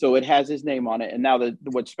 So it has his name on it. And now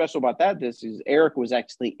what's special about that disc is Eric was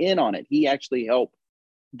actually in on it. He actually helped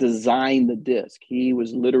design the disc. He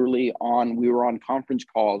was literally we were on conference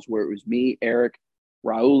calls where it was me, Eric,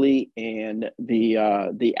 Rauli, and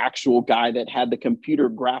the actual guy that had the computer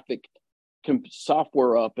graphic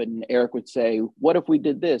software up. And Eric would say, what if we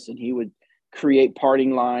did this? And he would create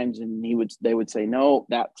parting lines, and they would say, no,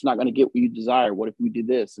 that's not going to get what you desire. What if we do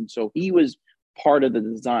this? And so he was part of the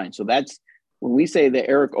design. So that's when we say the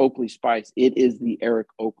Eric Oakley Spice, it is the Eric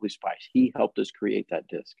Oakley Spice. He helped us create that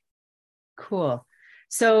disc. Cool.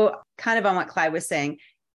 So kind of on what Clive was saying,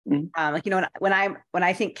 when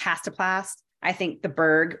I think Castoplast, I think the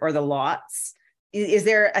Berg or the Lots. Is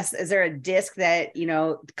there a disc that,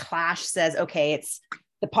 Clash says, okay, it's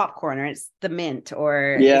the popcorn or it's the mint,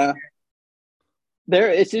 or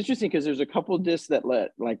it's interesting because there's a couple of discs that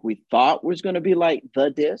we thought was going to be like the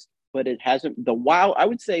disc, but it hasn't. I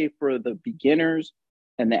would say for the beginners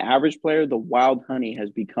and the average player, the Wild Honey has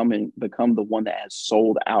become the one that has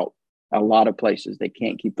sold out a lot of places. They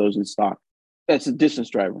can't keep those in stock. That's a distance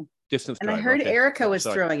driver. distance And I driver. heard Okay. Erica Yeah, was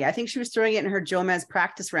sorry. throwing it. I think she was throwing it in her Jomez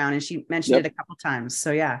practice round, and she mentioned Yep. it a couple times.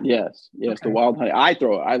 So yeah. Yes. Okay. The wild honey. I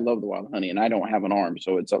throw it. I love the wild honey, and I don't have an arm,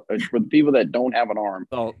 so it's for the people that don't have an arm.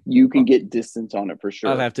 Oh, You can get distance on it for sure.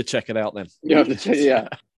 I'll have to check it out then. You have to check, yeah.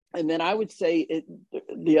 And then I would say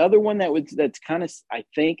the other one that's kind of, I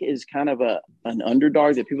think, is kind of an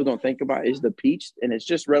underdog that people don't think about is the peach, and it's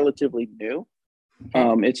just relatively new.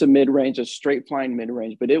 It's a mid-range, a straight flying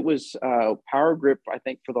mid-range, but it was Power Grip. I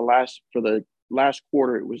think for the last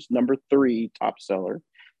quarter, it was number 3 top seller.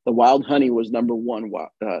 The Wild Honey was number 1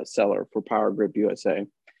 seller for Power Grip USA.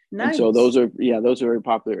 Nice. And so those are very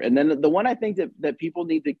popular. And then the one I think that people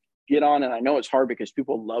need to get on, and I know it's hard because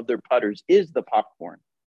people love their putters, is the Popcorn.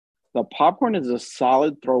 The Popcorn is a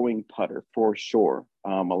solid throwing putter for sure.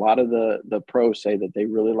 A lot of the pros say that they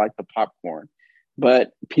really like the Popcorn,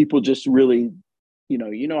 but people just really, you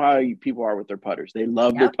know how people are with their putters. They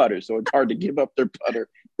love their putters, so it's hard to give up their putter.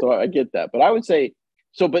 So I get that, but I would say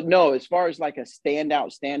so. But no, as far as like a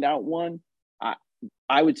standout one,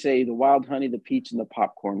 I would say the Wild Honey, the Peach, and the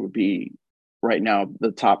Popcorn would be right now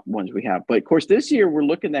the top ones we have. But of course, this year we're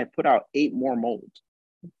looking to put out 8 more molds.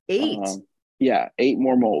 8. 8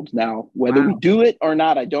 more molds. Now, whether we do it or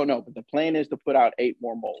not, I don't know. But the plan is to put out 8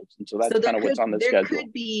 more molds, and so that's kind of what's on the schedule. There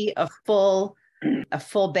could be a full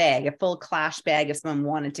bag, a full Clash bag if someone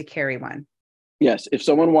wanted to carry one. Yes, if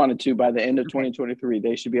someone wanted to, by the end of 2023,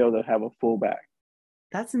 they should be able to have a full bag.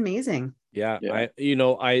 That's amazing. Yeah. I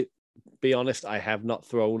be honest, I have not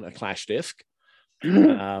thrown a Clash disc.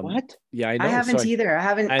 What? Yeah, I know. I haven't either. I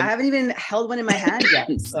haven't even held one in my hand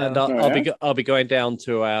yet. So. And I'll be going down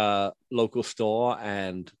to our local store,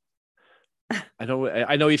 and I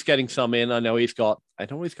know he's getting some in. I know he's got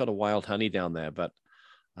a Wild Honey down there, but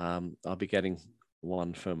I'll be getting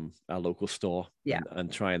one from our local store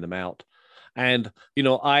and trying them out. And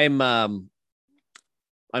I'm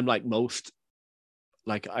like most,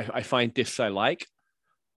 like I find discs I like,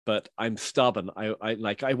 but I'm stubborn. I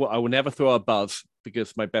will never throw a Buzz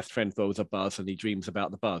because my best friend throws a Buzz and he dreams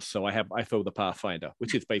about the Buzz. So I throw the Pathfinder,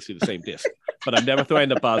 which is basically the same disc, but I'm never throwing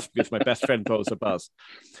the Buzz because my best friend throws a Buzz.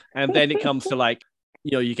 And then it comes to like,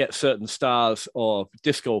 you get certain stars or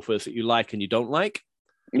disc golfers that you like and you don't like.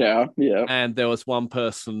 Yeah. And there was one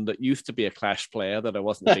person that used to be a Clash player that I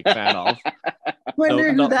wasn't a big fan of.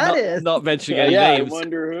 Wonder who that is. Not mentioning any names. I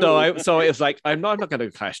wonder who. So it was like, I'm not going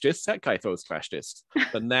to Clash discs. That guy throws Clash discs.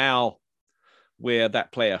 But now we're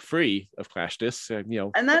that player free of Clash discs.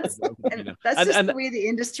 And that's just the way the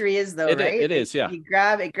industry is, though, right? It is, yeah.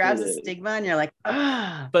 It grabs a stigma, and you're like,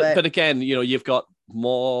 But again, you've got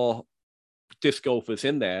more disc golfers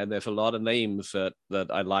in there, and there's a lot of names that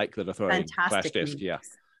I like that are throwing Clash discs.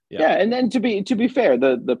 Yeah, and then to be fair,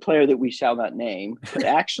 the player that we shall not name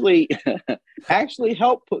actually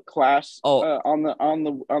helped put Clash on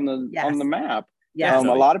the map. Yes.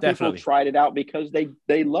 A lot of people definitely tried it out because they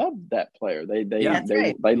loved that player. They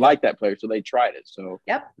liked that player, so they tried it. So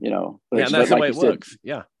and that's the way it works.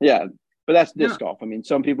 Yeah. But that's disc golf. I mean,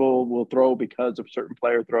 some people will throw because of certain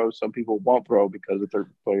player throws. Some people won't throw because of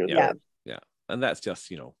certain player throws. Yeah, and that's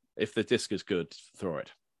just if the disc is good, throw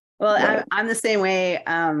it. Well, I'm the same way.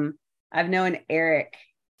 I've known Eric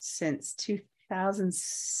since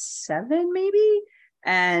 2007, maybe.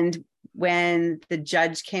 And when the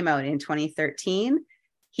Judge came out in 2013,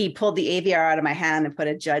 he pulled the AVR out of my hand and put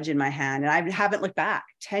a Judge in my hand. And I haven't looked back.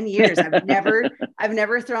 10 years. I've never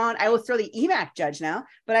thrown. I will throw the EMAC Judge now,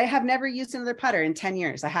 but I have never used another putter in 10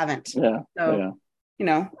 years. I haven't. Yeah. So,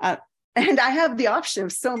 and I have the option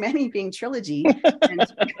of so many being trilogy.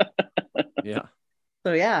 Yeah.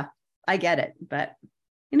 So yeah, I get it, but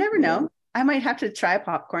you never know. I might have to try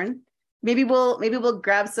Popcorn. Maybe we'll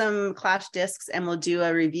grab some Clash discs and we'll do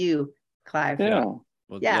a review, Clive. Yeah.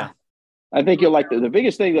 I think you'll like the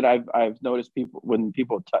biggest thing that I've noticed when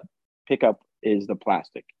people pick up is the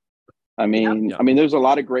plastic. I mean, there's a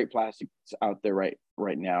lot of great plastics out there right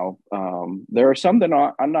now. There are some that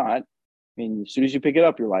are not. I mean, as soon as you pick it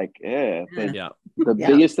up, you're like, the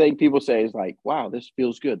biggest thing people say is like, wow, this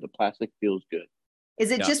feels good. The plastic feels good. Is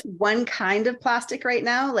it just one kind of plastic right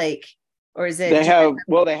now? Or is it? They have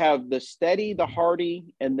the steady, the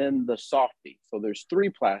hardy, and then the softy. So there's 3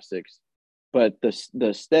 plastics, but the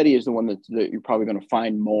steady is the one that you're probably going to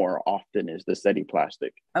find more often is the steady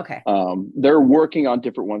plastic. Okay. They're working on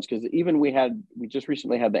different ones because even we just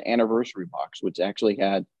recently had the anniversary box, which actually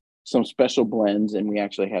had some special blends, and we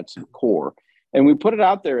actually had some core. And we put it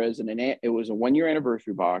out there as it was a 1-year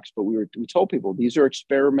anniversary box, but we told people these are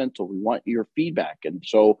experimental. We want your feedback. And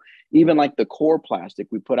so even like the core plastic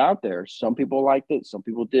we put out there, some people liked it, some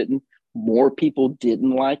people didn't. More people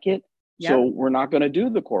didn't like it. So we're not going to do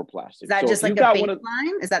the core plastic. Is that so just like a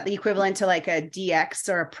baseline? Is that the equivalent to like a DX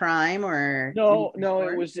or a Prime or? No,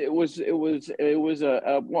 it was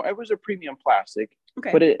a premium plastic.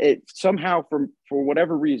 Okay. But it somehow for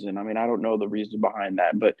whatever reason, I mean, I don't know the reason behind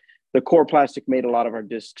that, but the core plastic made a lot of our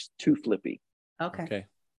discs too flippy. Okay.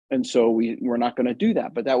 And so we're not going to do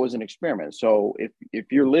that, but that was an experiment. So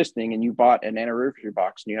if you're listening and you bought an anniversary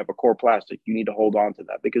box and you have a core plastic, you need to hold on to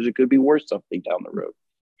that because it could be worth something down the road.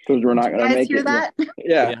 Because we're not going to make it. That?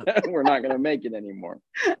 Yeah, we're not going to make it anymore.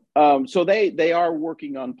 So they are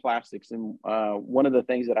working on plastics, and one of the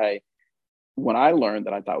things that when I learned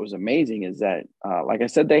that I thought was amazing is that, like I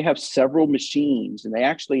said, they have several machines, and they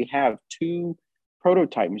actually have 2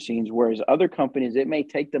 prototype machines. Whereas other companies, it may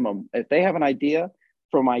take them if they have an idea.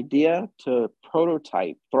 From idea to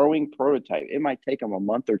prototype, it might take them a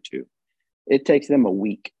month or 2. It takes them a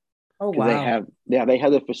week. Oh, wow. They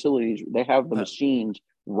have the facilities, they have the machines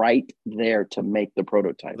right there to make the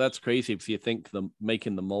prototype. That's crazy if you think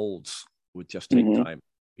making the molds would just take time.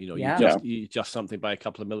 You adjust something by a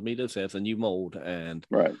couple of millimeters, there's a new mold, and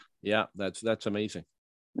that's amazing.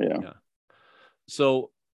 Yeah.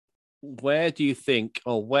 So where do you think,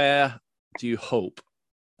 or where do you hope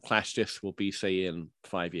Clash Disc will be, say, in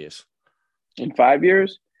 5 years? In 5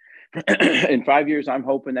 years? In 5 years, I'm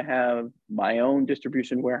hoping to have my own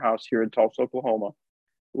distribution warehouse here in Tulsa, Oklahoma,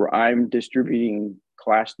 where I'm distributing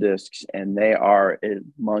Clash discs, and they are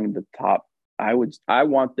among the top. I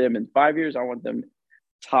want them in 5 years. I want them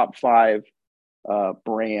top 5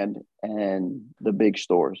 brand and the big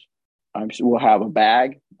stores. We'll have a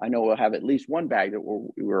bag. I know we'll have at least one bag that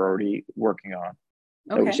we're already working on.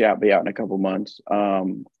 That we should be out in a couple months.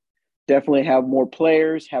 Definitely have more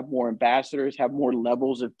players, have more ambassadors, have more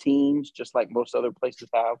levels of teams, just like most other places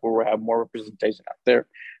have, where we have more representation out there.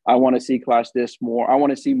 I want to see Clash Disc more. I want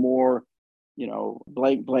to see more,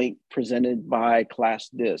 blank presented by Clash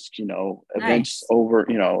Disc, events over,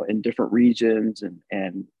 in different regions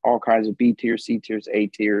and all kinds of B tiers, C tiers, A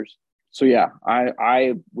tiers. So yeah,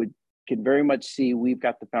 I can very much see we've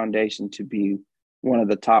got the foundation to be one of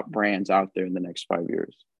the top brands out there in the next 5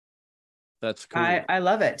 years. That's cool. I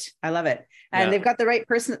love it. And they've got the right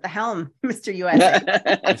person at the helm, Mr. USA.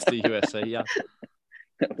 Mr. USA, yeah.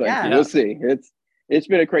 We'll see. It's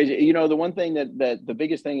been a crazy, the one thing that the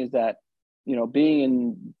biggest thing is that, being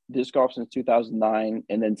in disc golf since 2009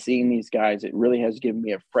 and then seeing these guys, it really has given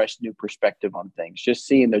me a fresh new perspective on things. Just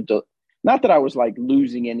seeing not that I was like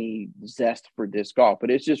losing any zest for disc golf,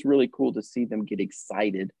 but it's just really cool to see them get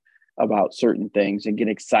excited about certain things and get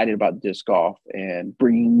excited about disc golf and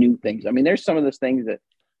bringing new things. I mean, there's some of those things that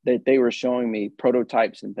they were showing me,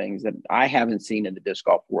 prototypes and things that I haven't seen in the disc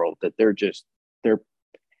golf world, that they're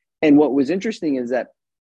and what was interesting is that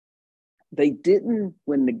they didn't,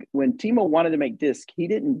 when Timo wanted to make disc, he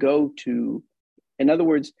didn't go to, in other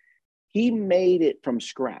words, he made it from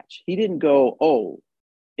scratch. He didn't go, oh,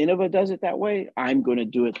 Innova does it that way, I'm going to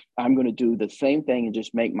do it. I'm going to do the same thing and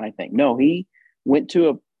just make my thing. No, he went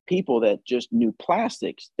to people that just knew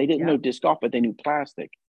plastics. They didn't know disc golf, but they knew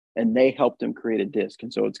plastic, and they helped him create a disc.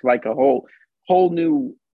 And so it's like a whole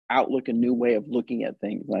new outlook, a new way of looking at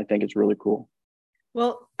things. And I think it's really cool.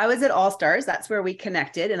 Well, I was at All Stars. That's where we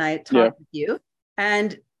connected, and I talked with you,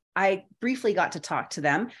 and I briefly got to talk to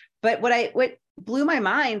them. But what blew my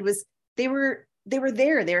mind was they were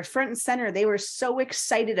there. They were front and center. They were so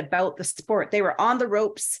excited about the sport. They were on the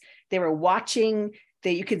ropes. They were watching.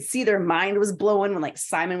 You could see their mind was blowing when like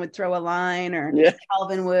Simon would throw a line or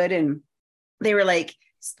Calvin would, and they were like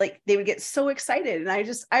they would get so excited. And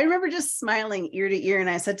I remember just smiling ear to ear. And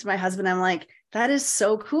I said to my husband, I'm like, that is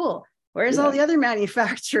so cool. Where's all the other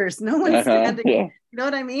manufacturers? No one's standing. You know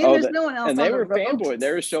what I mean? There's no one else. And they were fanboy.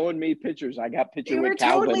 They were showing me pictures. I got pictures with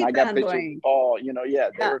Calvin. Totally I got pictures with Paul. They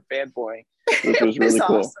were fanboying, which was really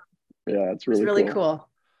cool. Awesome. Yeah, it's really cool.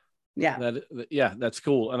 Yeah. That's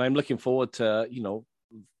cool. And I'm looking forward to,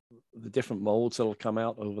 the different molds that'll come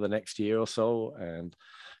out over the next year or so. And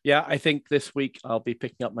I think this week I'll be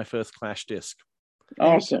picking up my first Clash disc.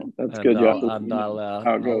 Awesome. That's good. How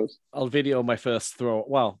it goes. I'll video my first throw.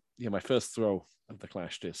 Well, my first throw of the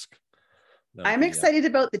Clash disc. I'm excited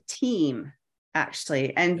about the team,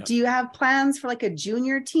 actually. And do you have plans for like a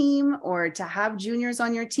junior team, or to have juniors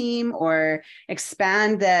on your team, or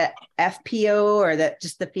expand the FPO or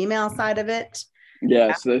just the female side of it?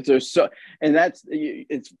 Yes, there's so, and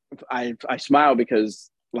I smile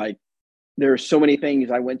because like there are so many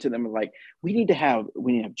things. I went to them and like, we need to have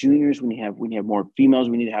juniors, we need to have more females,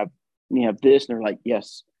 we need to have this, and they're like,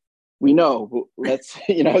 yes, we know. Let's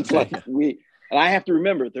it's like and I have to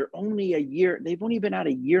remember they're only a year. They've only been out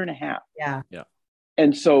a year and a half. Yeah. And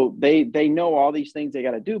And so they know all these things they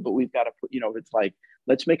got to do, but we've got to put, it's like,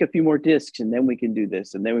 let's make a few more discs and then we can do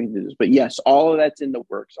this and then we can do this. But yes, all of that's in the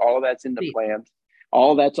works. All of that's in the plans.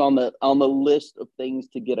 All that's on the list of things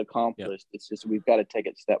to get accomplished. It's just, we've got to take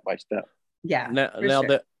it step by step. Yeah. Now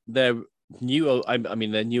sure. they're new. I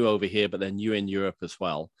mean, they're new over here, but they're new in Europe as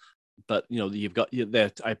well. But you've got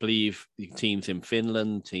there. I believe teams in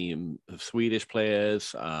Finland, team of Swedish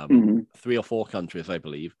players, 3 or 4 countries, I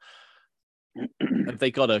believe. Have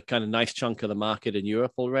they got a kind of nice chunk of the market in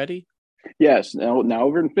Europe already? Yes. Now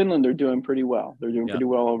over in Finland, they're doing pretty well. They're doing pretty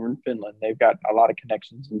well over in Finland. They've got a lot of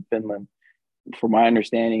connections in Finland. From my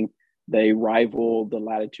understanding, they rival the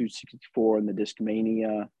Latitude 64 and the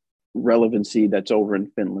Discmania relevancy that's over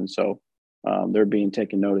in Finland. So they're being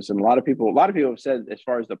taken notice. And a lot of people have said, as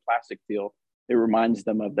far as the plastic feel, it reminds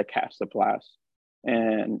them of the Castaplast.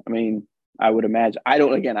 And I mean, I would imagine, I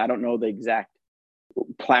don't know the exact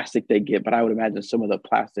plastic they get, but I would imagine some of the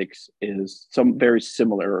plastics is some very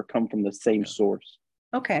similar or come from the same source.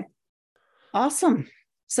 Okay. Awesome.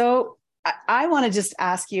 So I want to just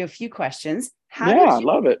ask you a few questions. I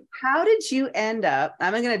love it. How did you end up?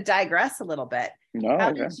 I'm going to digress a little bit.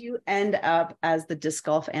 How did you end up as the disc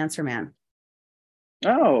golf answer man?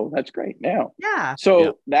 Oh, that's great. Now,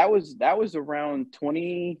 So that was around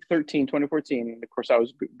 2013, 2014. And of course, I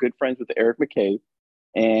was good friends with Eric McCabe,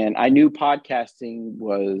 and I knew podcasting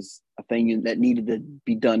was a thing that needed to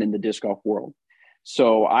be done in the disc golf world.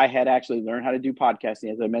 So I had actually learned how to do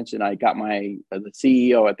podcasting. As I mentioned, I got the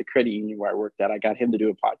CEO at the credit union where I worked at. I got him to do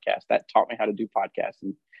a podcast that taught me how to do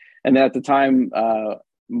podcasting. And then at the time,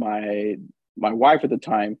 my wife at the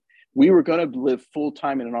time, we were going to live full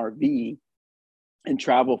time in an RV and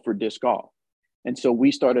travel for disc golf. And so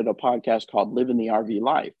we started a podcast called Living the RV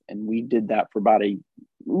Life. And we did that for about a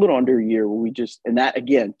little under a year where and that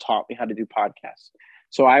again taught me how to do podcasts.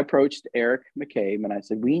 So I approached Eric McCabe and I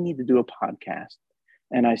said, we need to do a podcast.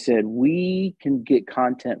 And I said, we can get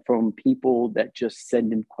content from people that just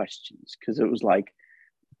send in questions. Cause it was like,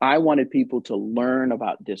 I wanted people to learn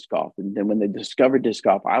about disc golf. And then when they discovered disc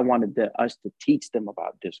golf, I wanted us to teach them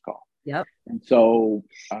about disc golf. Yep. And so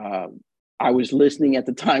I was listening at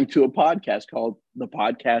the time to a podcast called The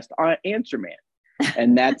Podcast Answer Man.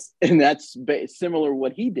 And that's similar to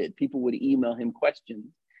what he did. People would email him questions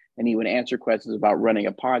and he would answer questions about running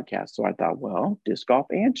a podcast. So I thought, well, Disc Golf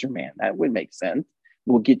Answer Man, that would make sense.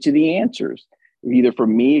 We'll get you the answers, either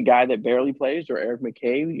from me, a guy that barely plays, or Eric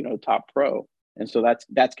McCabe, top pro. And so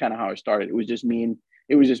that's kind of how it started. It was just me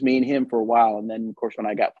and him for a while. And then of course, when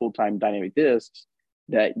I got full-time Dynamic Discs,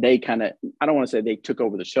 that they kind of, I don't want to say they took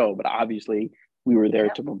over the show, but obviously we were there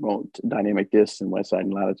to promote Dynamic Discs and Westside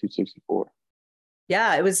and Latitude 64.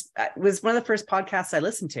 Yeah, it was one of the first podcasts I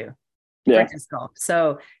listened to. Yeah. Disc golf.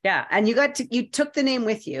 So yeah, and you took the name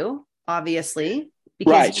with you, obviously.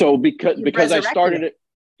 Right. So because I started it.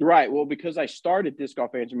 Right. Well, because I started Disc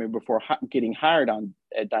Golf Answer Man before getting hired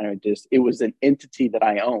at Dynamic Disc, it was an entity that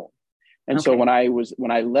I own. And so when I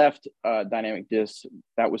left Dynamic Disc,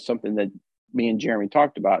 that was something that me and Jeremy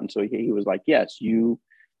talked about. And so he was like, yes, you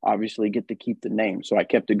obviously get to keep the name. So I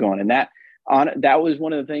kept it going. And that was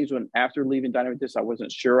one of the things when after leaving Dynamic Disc, I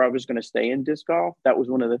wasn't sure I was going to stay in disc golf. That was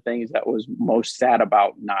one of the things that was most sad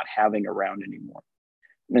about not having around anymore.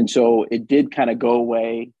 And so it did kind of go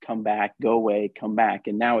away, come back, go away, come back.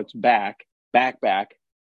 And now it's back.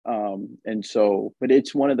 And so, but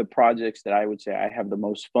it's one of the projects that I would say I have the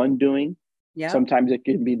most fun doing. Yeah. Sometimes it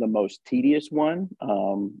can be the most tedious one,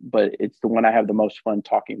 but it's the one I have the most fun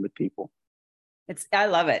talking with people. I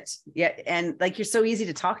love it. Yeah. And like, you're so easy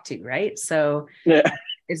to talk to, right? So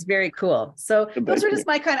it's very cool. So those are just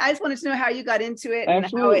I just wanted to know how you got into it.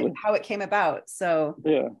 Absolutely. And how it came about. So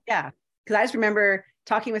yeah. Cause I just remember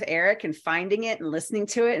talking with Eric and finding it and listening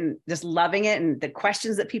to it and just loving it. And the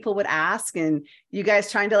questions that people would ask, and you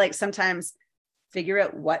guys trying to like sometimes figure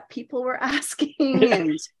out what people were asking.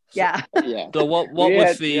 And yeah. So what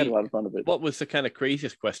was the kind of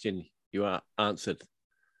craziest question you answered?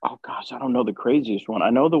 Oh gosh, I don't know the craziest one. I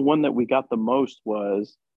know the one that we got the most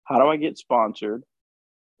was, how do I get sponsored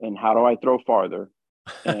and how do I throw farther?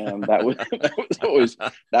 And that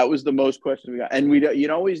was the most question we got. And you'd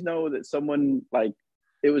always know that someone, like,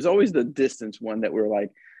 it was always the distance one that we're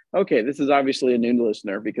like, okay, this is obviously a new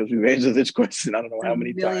listener because we've answered this question I don't know how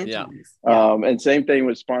many times. Yeah. And same thing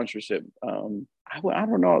with sponsorship. I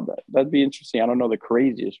don't know. That'd be interesting. I don't know the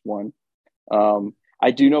craziest one.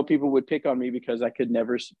 I do know people would pick on me because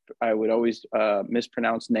I would always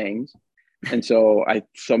mispronounce names. And so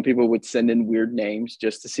some people would send in weird names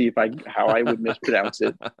just to see how I would mispronounce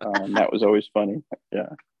it. That was always funny. Yeah.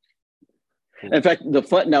 In fact, the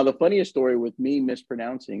funniest story with me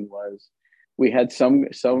mispronouncing was we had some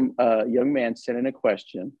young man send in a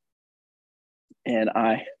question, and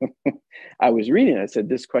I I was reading it. I said,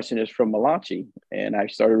 this question is from Malachi, and I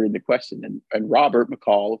started reading the question, and Robert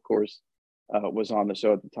McCall, of course, was on the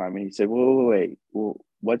show at the time, and he said, wait, well,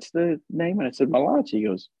 what's the name? And I said, Malachi. He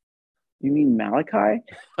goes, you mean Malachi?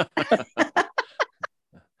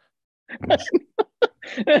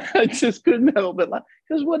 I just couldn't help but laugh.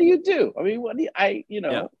 Because what do you do? I mean, what do you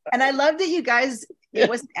know? And I love that you guys, it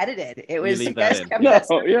wasn't edited. It was, you guys kept that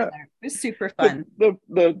stuff in there. It was super fun.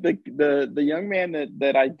 The young man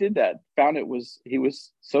that I did that found he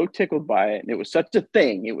was so tickled by it, and it was such a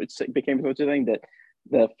thing. It became such a thing that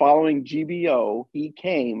the following GBO, he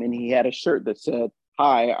came and he had a shirt that said,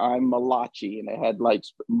 "Hi, I'm Malachi," and it had like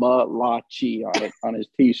Malachi on it on his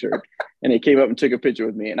T-shirt. And he came up and took a picture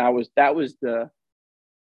with me, and that was to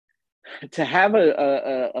have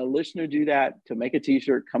a listener do that, to make a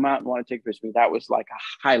T-shirt, come out and want to take a picture with me. That was like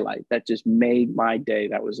a highlight. That just made my day.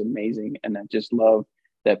 That was amazing, and I just love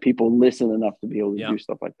that people listen enough to be able to do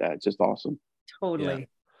stuff like that. It's just awesome. Totally.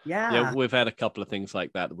 Yeah. We've had a couple of things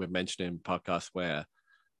like that we've mentioned in podcasts where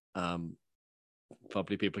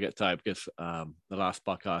probably people get tired because the last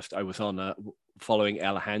podcast I was on following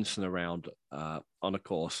Ella Hansen around on a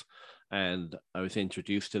course, and I was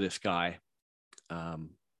introduced to this guy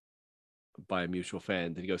by a mutual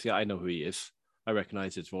friend, and he goes, "Yeah, I know who he is. I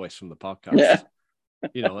recognize his voice from the podcast." Yeah.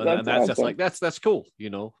 You know, and that's awesome. Just like that's cool, you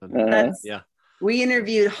know. And, we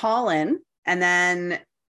interviewed Holland, and then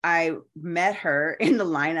I met her in the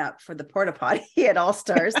lineup for the porta potty at All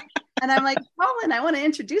Stars. And I'm like, Holland, I want to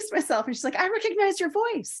introduce myself. And she's like, I recognize your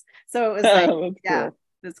voice. So it was like, cool.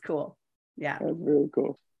 That's cool. Yeah. That's really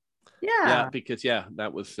cool. Yeah. Because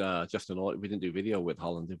that was just an audio. We didn't do video with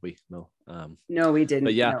Holland, did we? No. No, we didn't.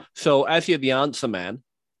 But no. So as you're the answer man,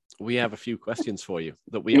 we have a few questions for you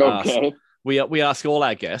that we ask. We ask all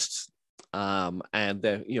our guests. And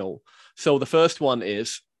so the first one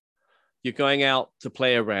is, you're going out to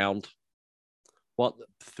play around. What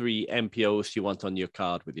 3 MPOs do you want on your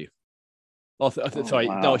card with you? Sorry,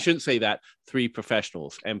 wow. No, I shouldn't say that. 3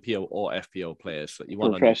 professionals, MPO or FPO players that you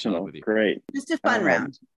want on your card with you. Great. Just a fun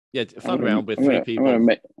round. Yeah, fun round with 3 people.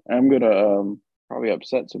 I'm gonna probably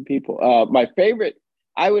upset some people. My favorite,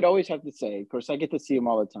 I would always have to say, of course, I get to see him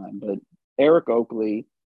all the time, but Eric Oakley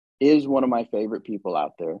is one of my favorite people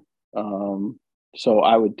out there. So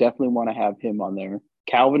I would definitely want to have him on there.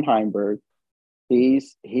 Calvin Heinberg, he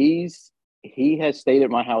has stayed at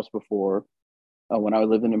my house before when I was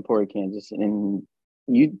living in Emporia, Kansas, and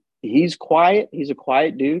he's quiet. He's a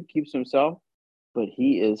quiet dude, keeps to himself, but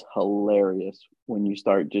he is hilarious when you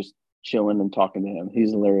start just chilling and talking to him. He's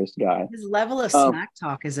a hilarious guy. His level of smack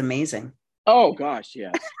talk is amazing. Oh gosh,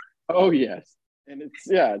 yes. Oh yes, and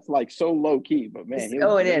it's like so low key, but man,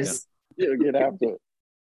 it is. He'll get after it.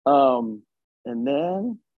 And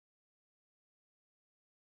then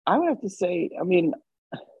I would have to say, I mean,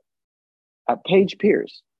 Paige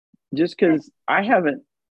Pierce, just because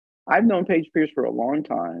I've known Paige Pierce for a long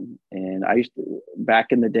time. And I used to, back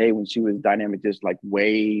in the day when she was Dynamic Disc, like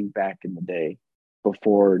way back in the day,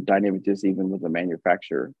 before Dynamic Disc even was a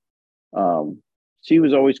manufacturer, she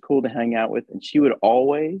was always cool to hang out with. And she would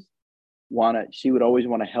always want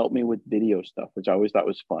to help me with video stuff, which I always thought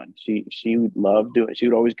was fun. She would love doing it. She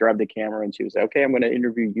would always grab the camera and she would say, okay, I'm going to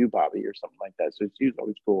interview you, Bobby, or something like that. So she was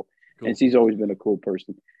always cool. And she's always been a cool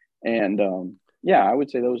person. And I would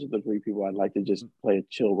say those are the 3 people I'd like to just play a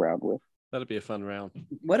chill round with. That'd be a fun round.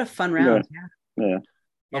 What a fun round. Yeah.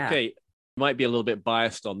 Okay. Might be a little bit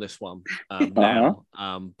biased on this one now.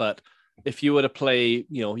 But if you were to play,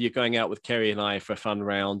 you're going out with Carrie and I for a fun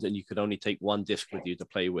round and you could only take 1 disc with you to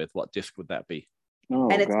play with, what disc would that be? Oh,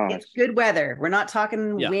 and it's good weather. We're not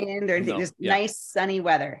talking wind or anything. Just nice sunny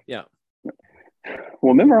weather. Yeah.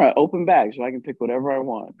 Well, remember, I open bags so I can pick whatever I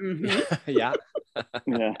want. Mm-hmm. Yeah.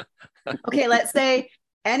 Okay, let's say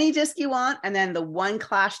any disc you want, and then the 1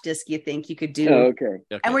 Clash disc you think you could do. Okay.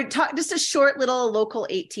 And we're talking just a short little local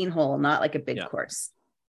 18 hole, not like a big course.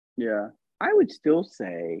 Yeah. I would still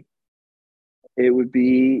say it would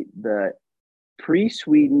be the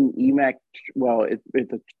pre-Sweden EMAC. Well,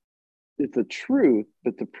 it's a truth,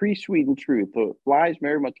 but the pre-Sweden truth. So it flies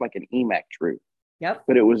very much like an EMAC truth. Yep.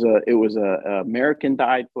 But it was a American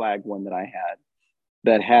dyed flag one that I had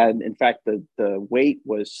that had, in fact, the weight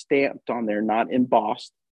was stamped on there, not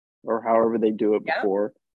embossed or however they do it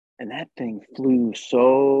before. And that thing flew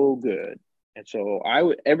so good. And so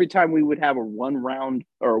every time we would have a 1 round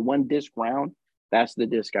or 1 disc round, that's the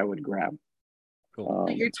disc I would grab. Cool.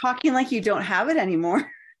 You're talking like you don't have it anymore.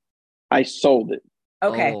 I sold it.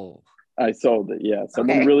 Okay. Oh. I sold it. Yeah. Okay.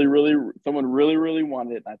 Someone really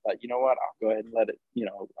wanted it. And I thought, you know what? I'll go ahead and let it,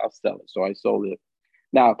 I'll sell it. So I sold it.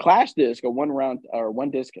 Now, Clash Disc, a one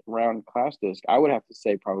disc round Clash Disc, I would have to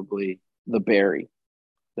say probably the Berry.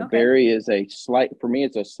 The Okay. Berry is for me,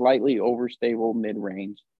 it's a slightly overstable mid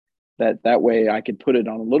range. That way I could put it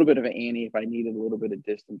on a little bit of an ante if I needed a little bit of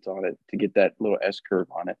distance on it to get that little S curve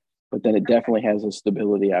on it. But then it definitely has a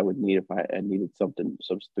stability I would need if I needed some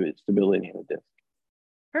stability in the disc.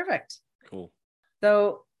 Perfect. Cool.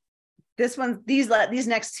 So these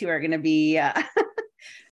next two are going to be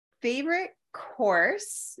favorite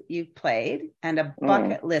course you've played and a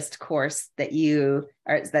bucket list course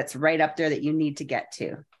that's right up there that you need to get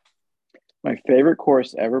to. My favorite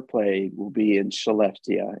course ever played will be in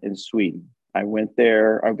Skellefteå in Sweden. I went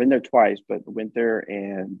there. I've been there twice, but went there,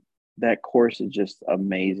 and that course is just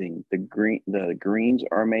amazing. The greens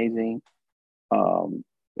are amazing.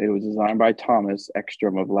 It was designed by Thomas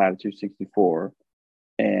Ekstrom of Latitude 64,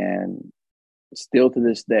 and still to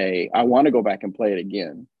this day, I want to go back and play it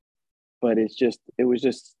again. But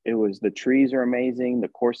the trees are amazing. The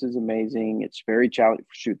course is amazing. It's very challenging.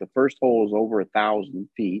 Shoot, the first hole is over 1,000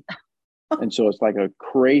 feet. And so it's like a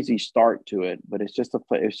crazy start to it, but it's just a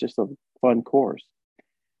fun course.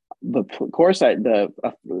 The course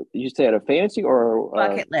you said a fantasy or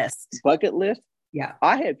bucket list? Bucket list. Yeah,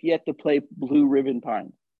 I have yet to play Blue Ribbon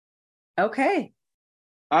Pine. Okay.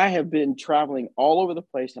 I have been traveling all over the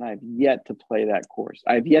place, and I've yet to play that course.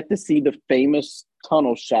 I've yet to see the famous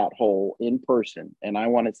tunnel shot hole in person, and I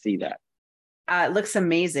want to see that. It looks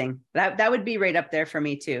amazing. That would be right up there for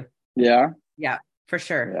me too. Yeah. Yeah, for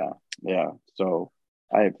sure. Yeah. So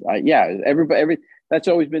everybody, that's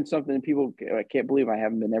always been something that people, I can't believe I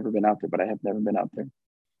haven't ever been out there, but I have never been out there.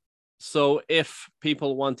 So if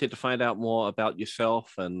people wanted to find out more about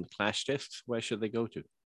yourself and Clash Discs, where should they go to?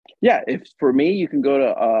 Yeah, if for me, you can go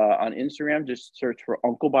to on Instagram, just search for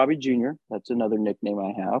Uncle Bobby Jr. That's another nickname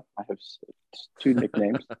I have. I have two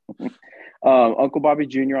nicknames. Uncle Bobby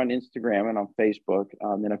Jr. on Instagram and on Facebook.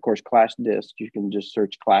 Then, of course, Clash Discs. You can just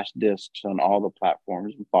search Clash Discs on all the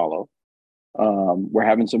platforms and follow. We're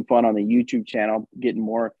having some fun on the YouTube channel, getting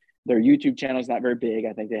more. Their YouTube channel is not very big.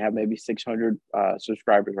 I think they have maybe 600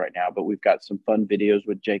 subscribers right now, but we've got some fun videos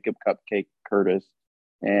with Jacob Cupcake Curtis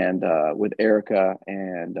and with Erica.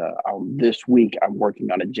 And this week, I'm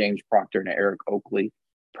working on a James Proctor and Eric Oakley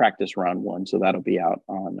practice round 1. So that'll be out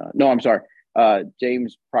on,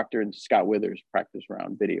 James Proctor and Scott Withers practice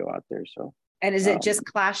round video out there. So, and is it just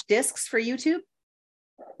Clash Discs for YouTube?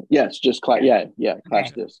 Yes, just Clash. Yeah,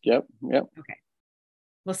 Clash Discs. Yep. Okay.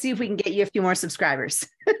 We'll see if we can get you a few more subscribers.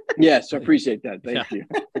 Yes, I appreciate that. Thank you.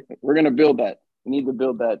 We're going to build that. We need to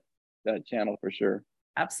build that channel for sure.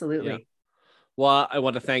 Absolutely. Yeah. Well, I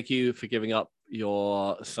want to thank you for giving up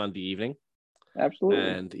your Sunday evening.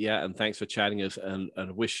 Absolutely. And thanks for chatting us, and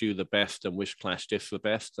wish you the best, and wish Clash Discs the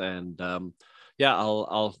best. And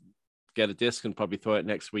I'll get a disc and probably throw it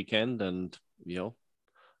next weekend, and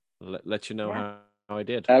let you know how I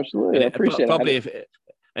did. Absolutely. I appreciate probably it.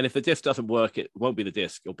 If the disc doesn't work, it won't be the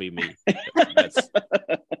disc, it'll be me.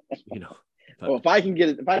 Well, if I can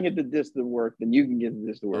get the disc to work, then you can get the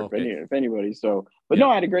disc to work. Okay. If anybody. So, but no,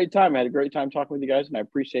 I had a great time. I had a great time talking with you guys, and I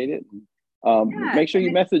appreciate it. Make sure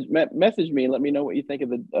you message me and let me know what you think of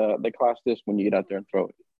the Clash Disc when you get out there and throw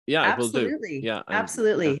it. Yeah, absolutely. I will do. Yeah,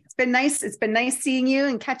 absolutely. Yeah. It's been nice. It's been nice seeing you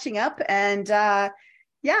and catching up. And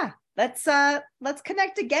let's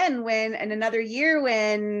connect again in another year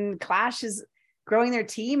when Clash is growing their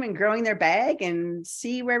team and growing their bag, and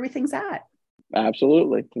see where everything's at.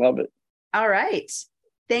 Absolutely. Love it. All right.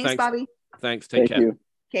 Thanks, Bobby. Thanks. Take care. You.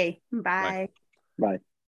 Okay. Bye. Bye.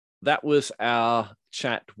 That was our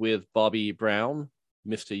chat with Bobby Brown,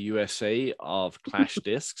 Mr. USA of Clash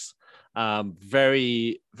Discs.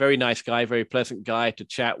 Very, very nice guy, very pleasant guy to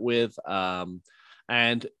chat with.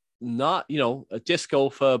 And not, a disc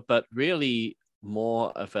golfer, but really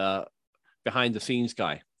more of a behind the scenes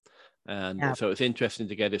guy. And so it's interesting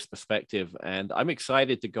to get his perspective. And I'm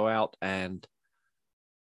excited to go out and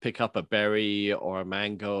pick up a berry or a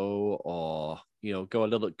mango, or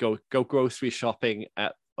go grocery shopping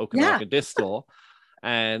at Okanagan Disc Store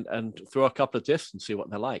and throw a couple of discs and see what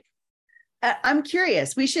they're like. I'm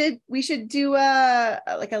curious. We should do a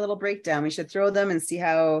little breakdown. We should throw them and see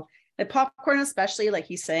how the popcorn, especially, like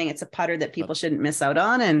he's saying, it's a putter that people shouldn't miss out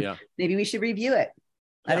on, and maybe we should review it.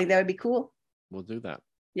 I think that would be cool. We'll do that.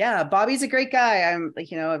 Yeah, Bobby's a great guy. I'm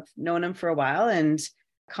I've known him for a while, and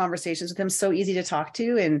conversations with him so easy to talk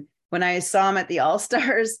to. And when I saw him at the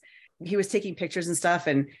All-Stars, he was taking pictures and stuff,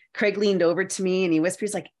 and Craig leaned over to me and he whispered,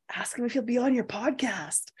 he's like, ask him if he'll be on your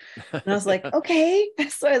podcast. And I was like, okay.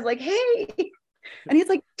 So I was like, hey. And he's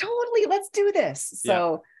like, totally, let's do this.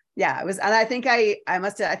 So yeah, it was, and I think I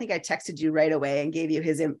texted you right away and gave you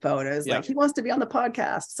his info. And I was like, he wants to be on the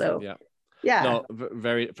podcast. So yeah. No,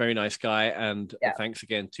 very, very nice guy. And thanks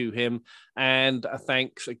again to him. And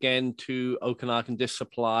thanks again to Okanagan Disc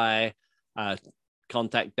Supply.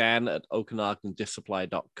 Contact Dan at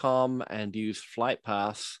okanagandiscsupply.com and use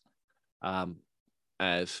FlightPass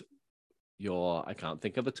as your, I can't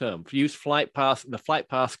think of the term. Use FlightPass, the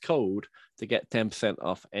FlightPass code to get 10%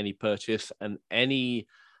 off any purchase, and any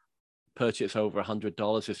purchase over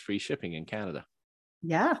 $100 is free shipping in Canada.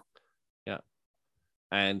 Yeah.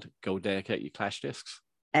 And go dedicate your Clash discs.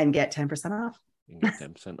 And get 10% off. You can get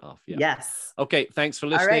 10% off. Yeah. Yes. Okay. Thanks for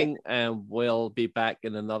listening. And we'll be back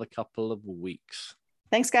in another couple of weeks.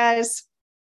 Thanks, guys.